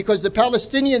Palestinians because the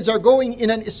Palestinians are going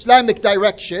in an Islamic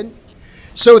direction.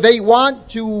 So they want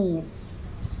to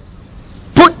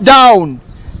put down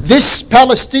this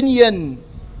Palestinian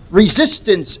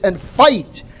resistance and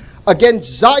fight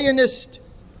against Zionist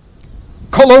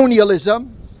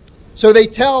colonialism. So they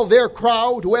tell their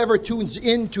crowd, whoever tunes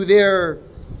into their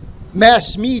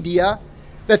mass media,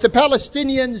 that the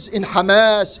Palestinians in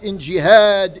Hamas, in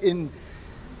Jihad, in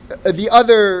the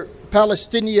other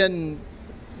Palestinian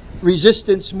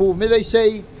resistance movement, they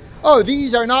say, oh,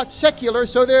 these are not secular,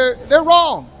 so they're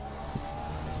wrong.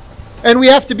 And we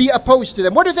have to be opposed to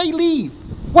them. What do they leave?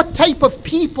 What type of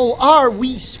people are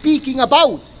we speaking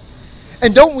about?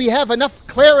 And don't we have enough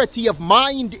clarity of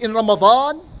mind in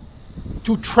Ramadan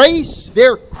to trace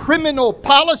their criminal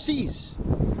policies?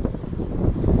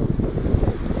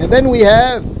 And then we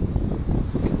have,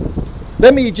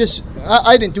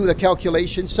 I didn't do the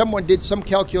calculations, someone did some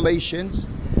calculations,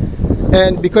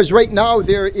 and because right now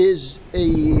there is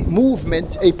a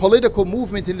movement, a political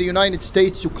movement in the United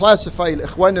States to classify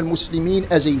Al-Ikhwan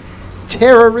al-Muslimin as a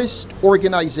terrorist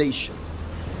organization.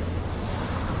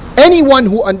 Anyone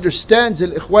who understands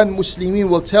Al-Ikhwan al-Muslimin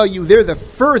will tell you they're the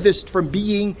furthest from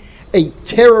being a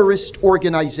terrorist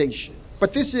organization.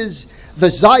 But this is the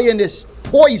Zionist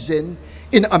poison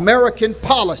in American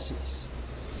policies.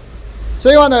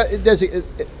 So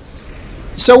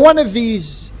one of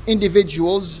these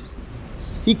individuals,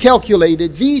 he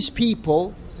calculated these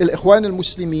people, Al-Ikhwan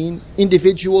al-Muslimin,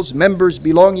 individuals, members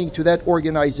belonging to that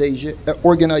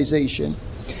organization,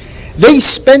 they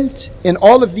spent in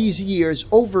all of these years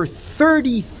over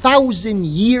 30,000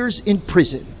 years in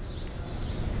prison.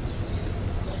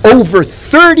 Over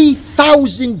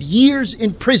 30,000 years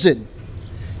in prison.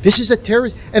 This is a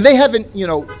terrorist, and they haven't,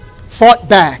 fought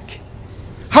back.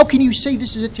 How can you say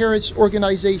this is a terrorist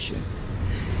organization?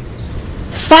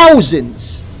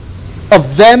 Thousands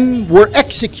of them were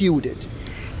executed.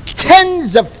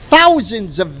 Tens of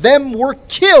thousands of them were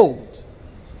killed.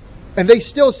 And they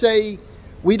still say,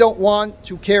 we don't want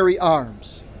to carry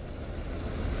arms.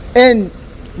 And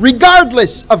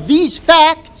regardless of these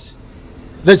facts,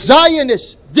 the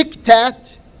Zionist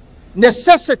diktat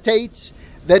necessitates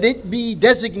that it be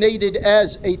designated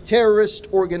as a terrorist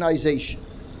organization.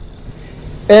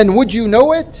 And would you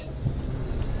know it?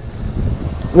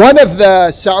 One of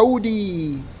the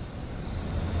Saudi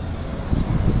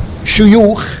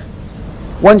shuyukh,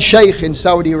 one sheikh in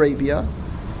Saudi Arabia,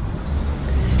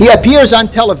 he appears on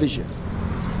television,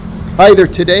 either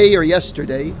today or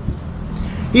yesterday.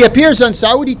 He appears on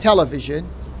Saudi television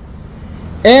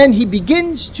and he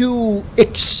begins to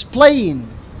explain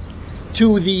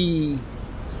to the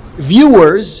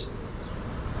viewers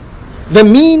the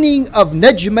meaning of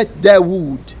Najmat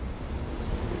Dawood,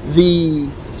 the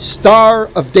Star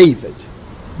of David.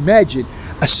 Imagine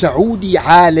a Saudi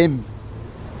alim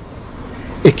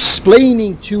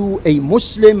explaining to a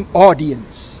Muslim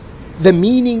audience the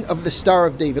meaning of the Star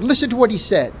of David. Listen to what he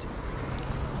said.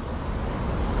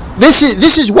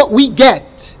 This is what we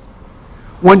get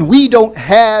when we don't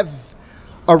have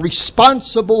a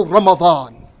responsible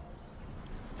Ramadan.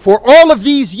 For all of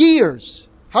these years,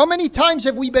 how many times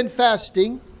have we been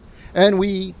fasting and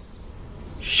we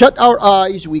shut our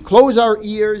eyes, we close our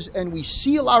ears, and we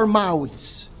seal our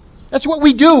mouths? That's what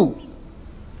we do.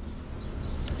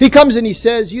 He comes and he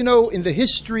says, you know, in the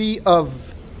history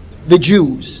of the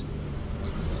Jews,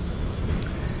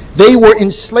 they were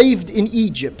enslaved in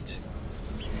Egypt,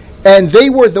 and they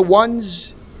were the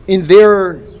ones in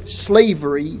their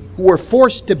slavery who were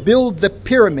forced to build the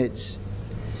pyramids.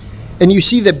 And you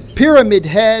see, the pyramid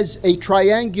has a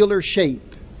triangular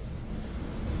shape.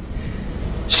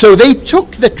 So they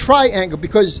took the triangle,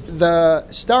 because the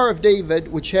Star of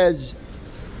David, which has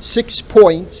 6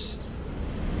 points,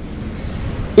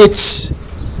 it's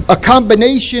a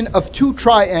combination of 2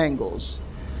 triangles,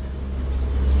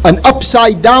 an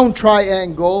upside down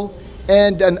triangle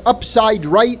and an upside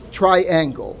right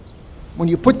triangle. When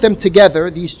you put them together,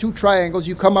 these 2 triangles,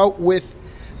 you come out with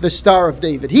the Star of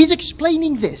David. He's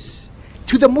explaining this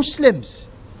to the Muslims.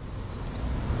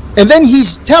 And then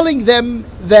he's telling them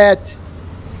that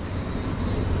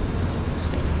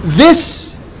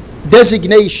this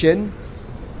designation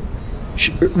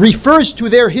refers to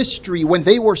their history when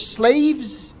they were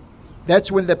slaves.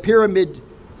 That's when the pyramid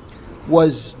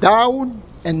was down.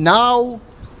 And now,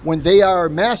 when they are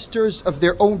masters of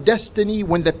their own destiny,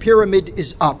 when the pyramid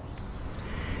is up.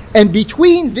 And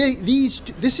between these,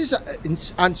 this is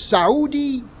on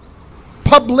Saudi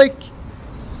public,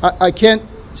 I can't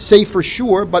say for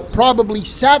sure, but probably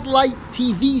satellite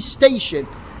TV station.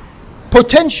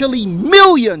 Potentially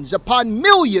millions upon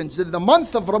millions in the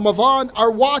month of Ramadan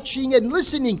are watching and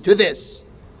listening to this.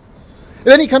 And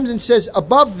then he comes and says,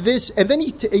 above this, and then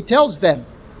he tells them,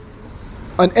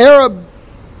 an Arab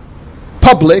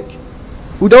public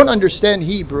who don't understand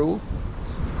Hebrew,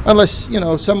 unless, you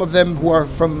know, some of them who are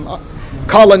from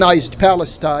colonized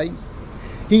Palestine.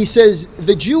 He says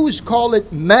the Jews call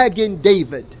it Magen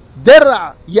David,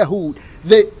 Dira Yahud,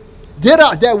 the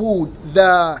Dira Dawood,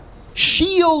 the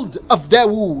shield of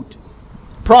Dawood,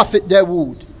 Prophet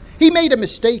Dawood. He made a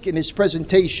mistake in his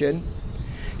presentation.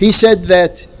 He said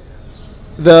that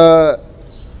the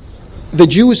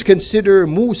Jews consider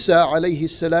Musa alayhi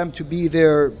salam to be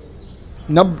their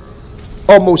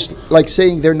almost like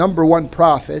saying their number one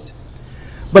prophet,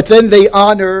 but then they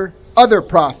honor other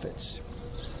prophets.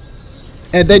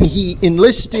 And then he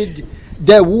enlisted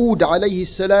Dawood alayhi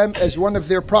salam as one of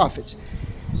their prophets.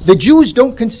 The Jews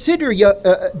don't consider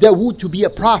Dawood to be a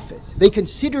prophet. They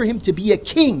consider him to be a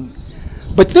king.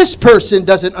 But this person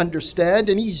doesn't understand,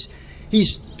 and he's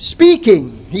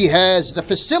speaking. He has the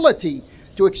facility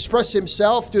to express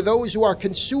himself to those who are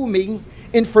consuming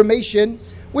information,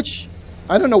 which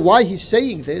I don't know why he's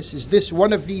saying this. Is this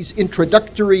one of these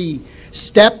introductory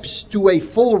steps to a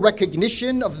full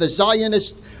recognition of the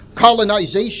Zionist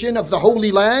colonization of the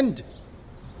Holy Land?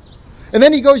 And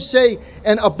then he goes to say,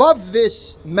 and above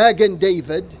this Magen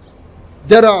David,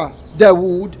 Dara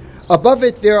Dawood, above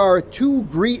it there are 2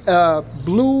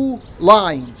 blue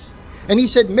lines. And he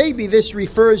said maybe this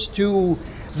refers to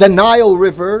the Nile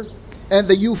River and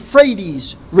the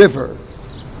Euphrates River.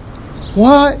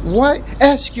 Why?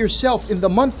 Ask yourself, in the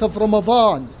month of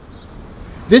Ramadan,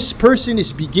 this person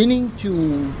is beginning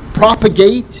to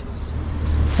propagate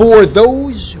for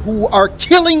those who are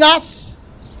killing us.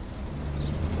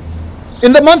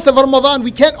 In the month of Ramadan,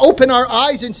 we can't open our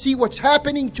eyes and see what's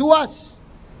happening to us.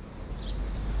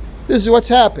 This is what's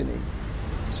happening.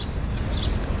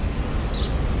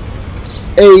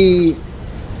 A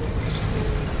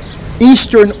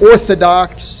Eastern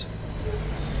Orthodox,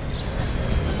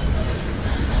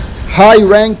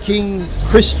 high-ranking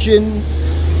Christian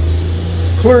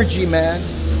clergyman,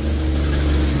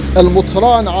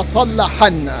 Al-Mutran Atallah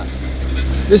Hanna.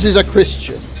 This is a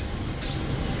Christian.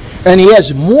 And he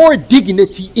has more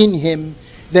dignity in him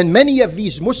than many of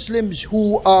these Muslims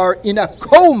who are in a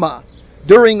coma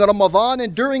during Ramadan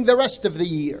and during the rest of the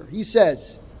year. He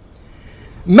says,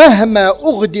 مهما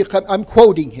أغدق, I'm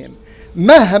quoting him,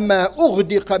 مهما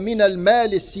أغدق من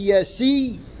المال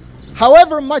السياسي,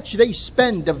 however much they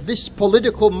spend of this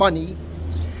political money,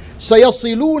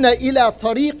 سيصلون إلى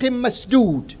طريق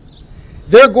مسدود,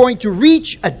 they're going to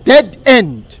reach a dead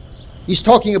end. He's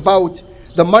talking about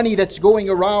the money that's going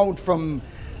around from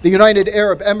the United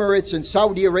Arab Emirates and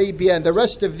Saudi Arabia and the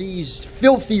rest of these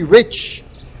filthy rich,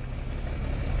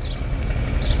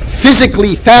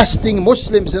 physically fasting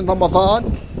Muslims in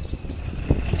Ramadan.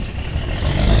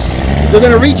 They're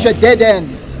going to reach a dead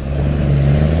end.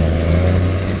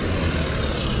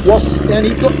 And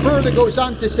he further goes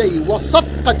on to say,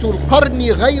 وَصَفْقَةُ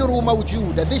الْقَرْنِ غَيْرُ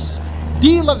مَوْجُودَ, this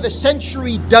deal of the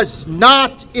century does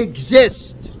not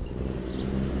exist.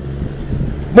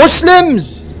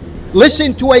 Muslims,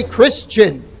 listen to a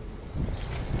Christian.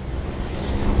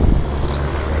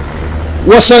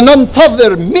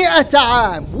 وَسَنَنْتَظِرْ مِئَةَ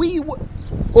عَامٍ,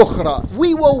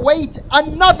 we will wait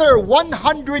another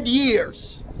 100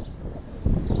 years.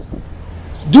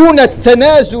 دون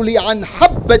التنازل عن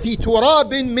حبة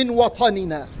تراب من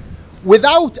وطننا,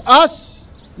 without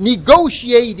us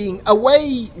negotiating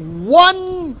away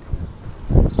one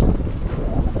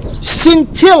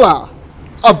scintilla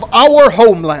of our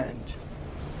homeland.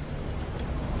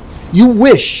 You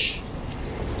wish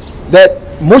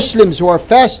that Muslims who are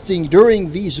fasting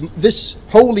during this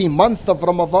holy month of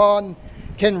Ramadan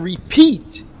can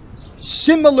repeat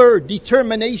similar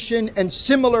determination and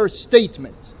similar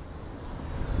statement.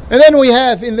 And then we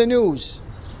have in the news,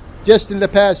 just in the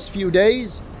past few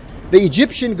days, the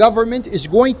Egyptian government is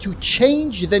going to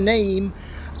change the name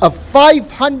of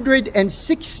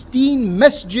 516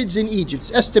 masjids in Egypt.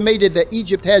 It's estimated that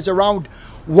Egypt has around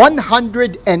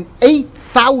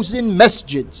 108,000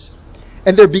 masjids.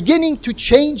 And they're beginning to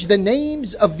change the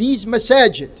names of these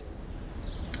masajid.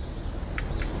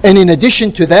 And in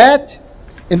addition to that,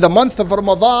 in the month of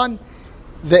Ramadan,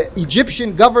 the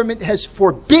Egyptian government has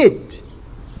forbid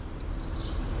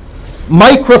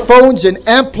microphones and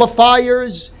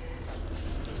amplifiers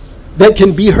that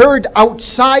can be heard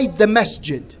outside the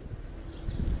masjid.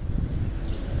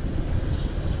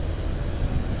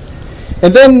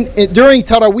 And then during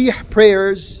Taraweeh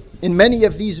prayers, in many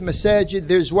of these masajid,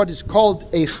 there's what is called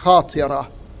a khatira,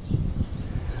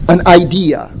 an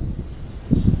idea.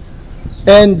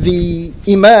 And the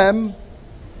Imam,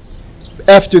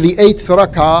 after the 8th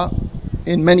rak'ah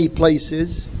in many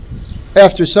places,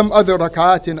 after some other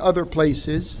rak'at in other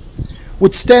places,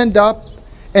 would stand up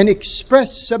and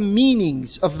express some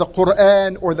meanings of the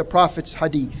Quran or the Prophet's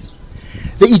hadith.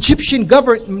 The Egyptian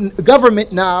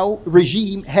government now,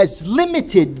 regime, has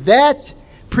limited that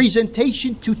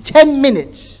presentation to 10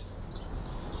 minutes.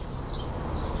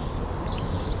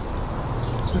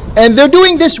 And they're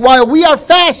doing this while we are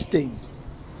fasting.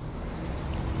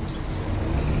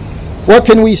 What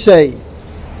can we say?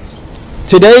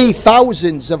 Today,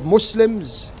 thousands of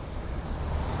Muslims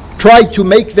tried to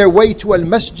make their way to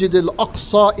Al-Masjid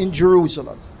Al-Aqsa in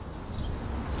Jerusalem.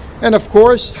 And of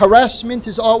course, harassment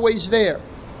is always there.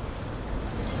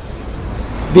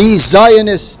 These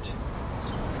Zionist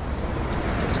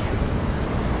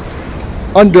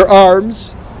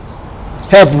underarms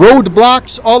have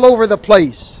roadblocks all over the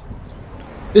place.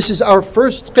 This is our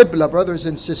first Qibla, brothers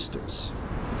and sisters.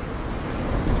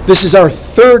 This is our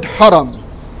third Haram.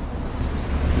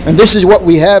 And this is what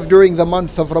we have during the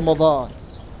month of Ramadan.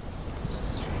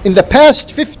 In the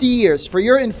past 50 years, for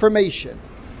your information,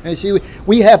 and you see,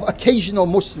 we have occasional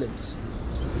Muslims.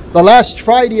 The last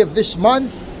Friday of this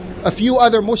month, a few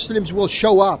other Muslims will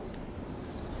show up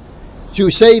to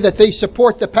say that they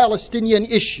support the Palestinian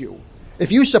issue.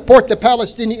 If you support the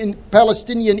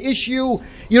Palestinian issue,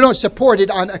 you don't support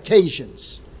it on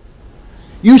occasions.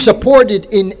 You support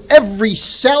it in every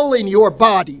cell in your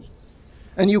body.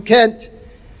 And you can't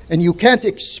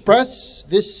express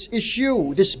this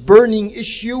issue, this burning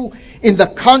issue, in the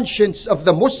conscience of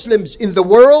the Muslims in the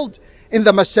world, in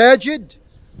the masajid,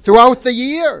 throughout the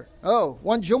year. Oh,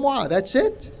 one Jumu'ah, that's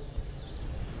it.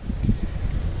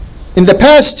 In the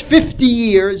past 50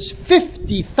 years,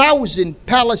 50,000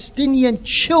 Palestinian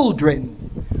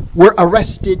children were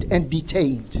arrested and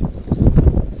detained.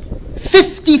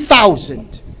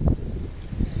 50,000.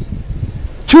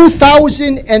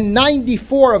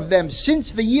 2,094 of them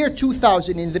since the year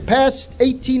 2000. In the past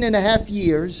 18 and a half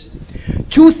years,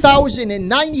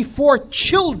 2,094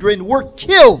 children were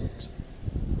killed.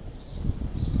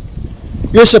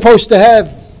 You're supposed to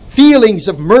have feelings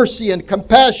of mercy and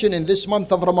compassion in this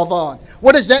month of Ramadan.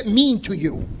 What does that mean to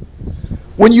you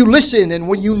when you listen and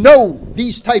when you know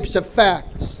these types of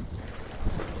facts?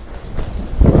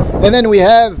 And then we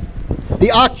have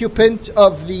the occupant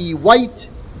of the white,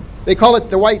 they call it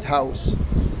the White House.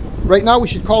 Right now we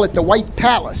should call it the White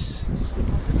Palace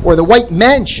or the White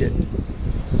Mansion.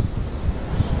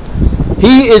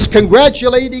 He is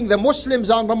congratulating the Muslims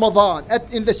on Ramadan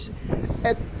in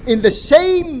the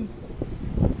same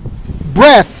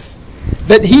breath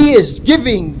that he is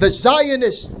giving the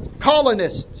Zionist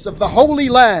colonists of the Holy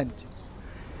Land,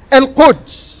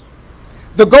 Al-Quds,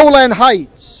 the Golan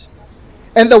Heights,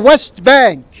 and the West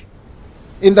Bank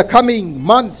in the coming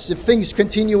months if things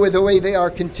continue the way they are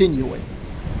continuing.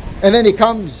 And then he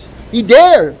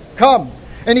dare come,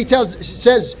 and he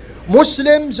says,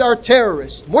 Muslims are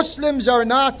terrorists. Muslims are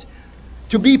not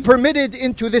to be permitted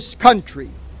into this country.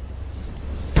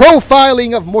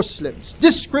 Profiling of Muslims,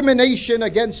 discrimination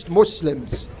against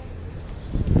Muslims.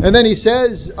 And then he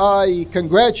says, I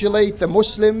congratulate the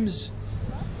Muslims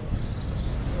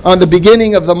on the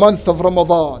beginning of the month of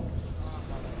Ramadan.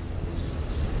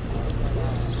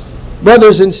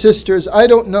 Brothers and sisters, I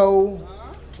don't know,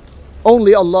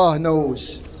 only Allah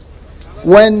knows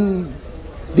when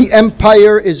the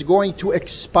empire is going to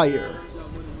expire.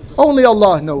 Only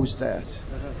Allah knows that.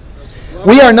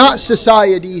 We are not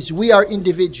societies, we are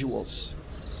individuals.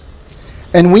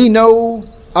 And we know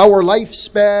our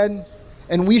lifespan,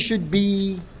 and we should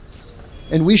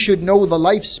know the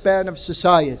lifespan of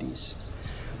societies.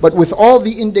 But with all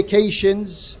the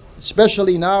indications,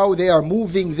 especially now, they are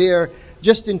moving there.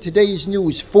 Just in today's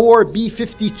news, 4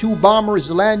 B-52 bombers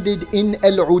landed in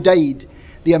Al Udeid,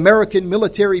 the American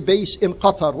military base in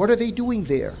Qatar. What are they doing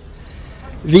there?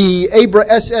 The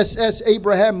SSS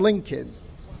Abraham Lincoln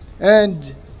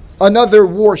and another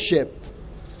warship,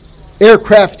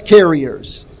 aircraft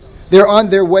carriers, they're on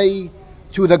their way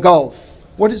to the Gulf.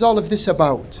 What is all of this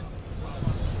about?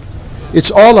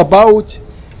 It's all about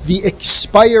the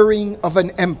expiring of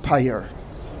an empire.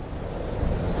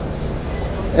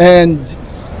 And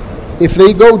if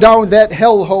they go down that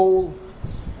hellhole,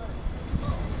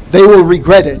 they will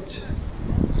regret it.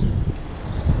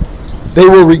 They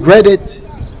will regret it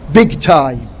big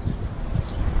time.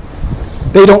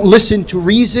 They don't listen to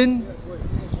reason.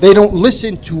 They don't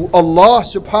listen to Allah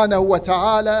subhanahu wa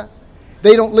ta'ala.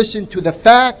 They don't listen to the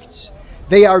facts.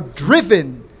 They are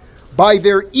driven by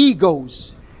their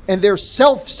egos and their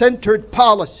self-centered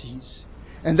policies.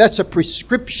 And that's a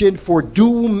prescription for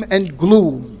doom and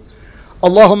gloom.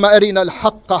 Allahumma arina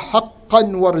al-haqqa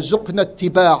haqqan warzuqna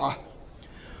ittiba'ah.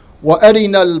 Wa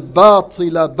arina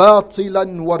al-batila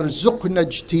batilan warzuqna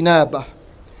ijtinabah.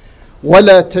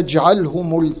 ولا تجعله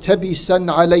ملتبسا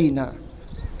علينا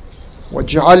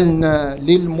واجعلنا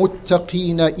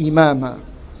للمتقين إماما.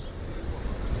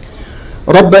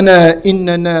 ربنا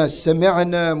إننا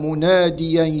سمعنا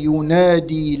مناديا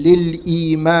ينادي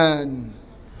للإيمان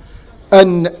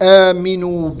أن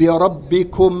آمنوا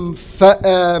بربكم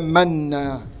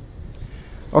فآمنا.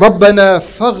 ربنا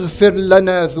فاغفر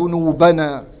لنا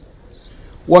ذنوبنا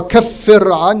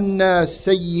وكفر عنا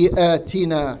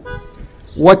سيئاتنا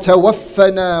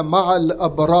وتوفنا مع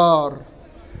الأبرار.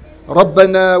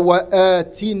 ربنا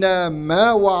وآتنا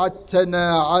ما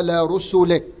وعدتنا على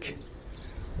رسلك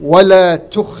ولا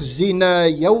تخزنا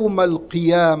يوم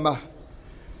القيامة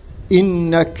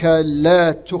إنك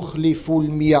لا تخلف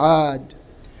الميعاد.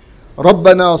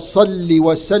 ربنا صل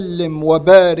وسلم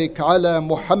وبارك على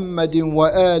محمد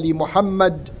وآل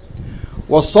محمد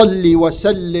وصل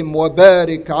وسلم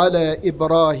وبارك على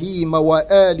إبراهيم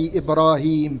وآل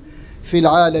إبراهيم في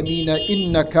العالمين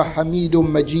إنك حميد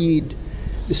مجيد.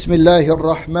 بسم الله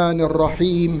الرحمن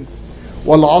الرحيم.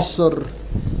 والعصر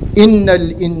إن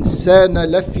الإنسان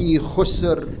لفي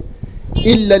خسر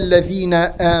إلا الذين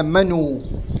آمنوا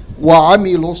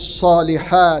وعملوا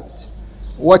الصالحات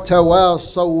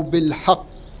وتواصوا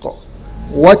بالحق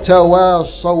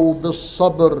وتواصوا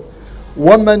بالصبر.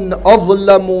 ومن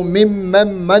أظلم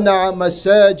ممن منع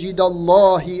مساجد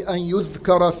الله أن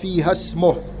يذكر فيها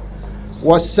اسمه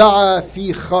وسعى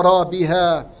في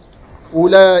خرابها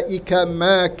أولئك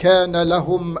ما كان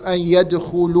لهم أن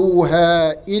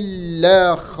يدخلوها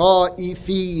إلا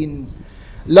خائفين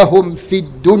لهم في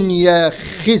الدنيا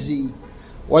خزي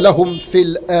ولهم في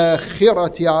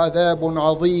الآخرة عذاب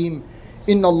عظيم.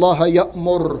 إن الله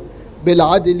يأمر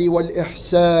بالعدل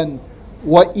والإحسان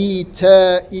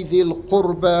وإيتاء ذي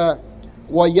القربى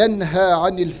وينهى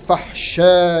عن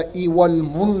الفحشاء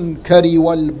والمنكر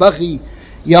والبغي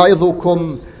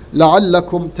يعظكم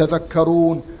لعلكم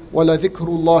تذكرون. ولذكر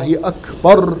الله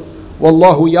أكبر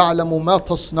والله يعلم ما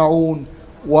تصنعون.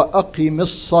 وأقم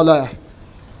الصلاة.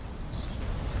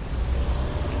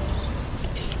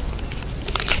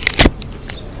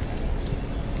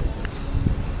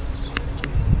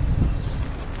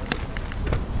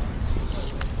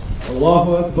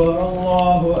 الله أكبر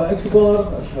الله أكبر.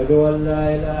 أشهد أن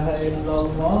لا إله إلا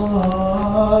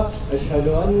الله. أشهد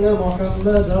أن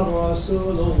محمدا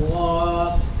رسول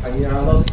الله. حي على الصلاة.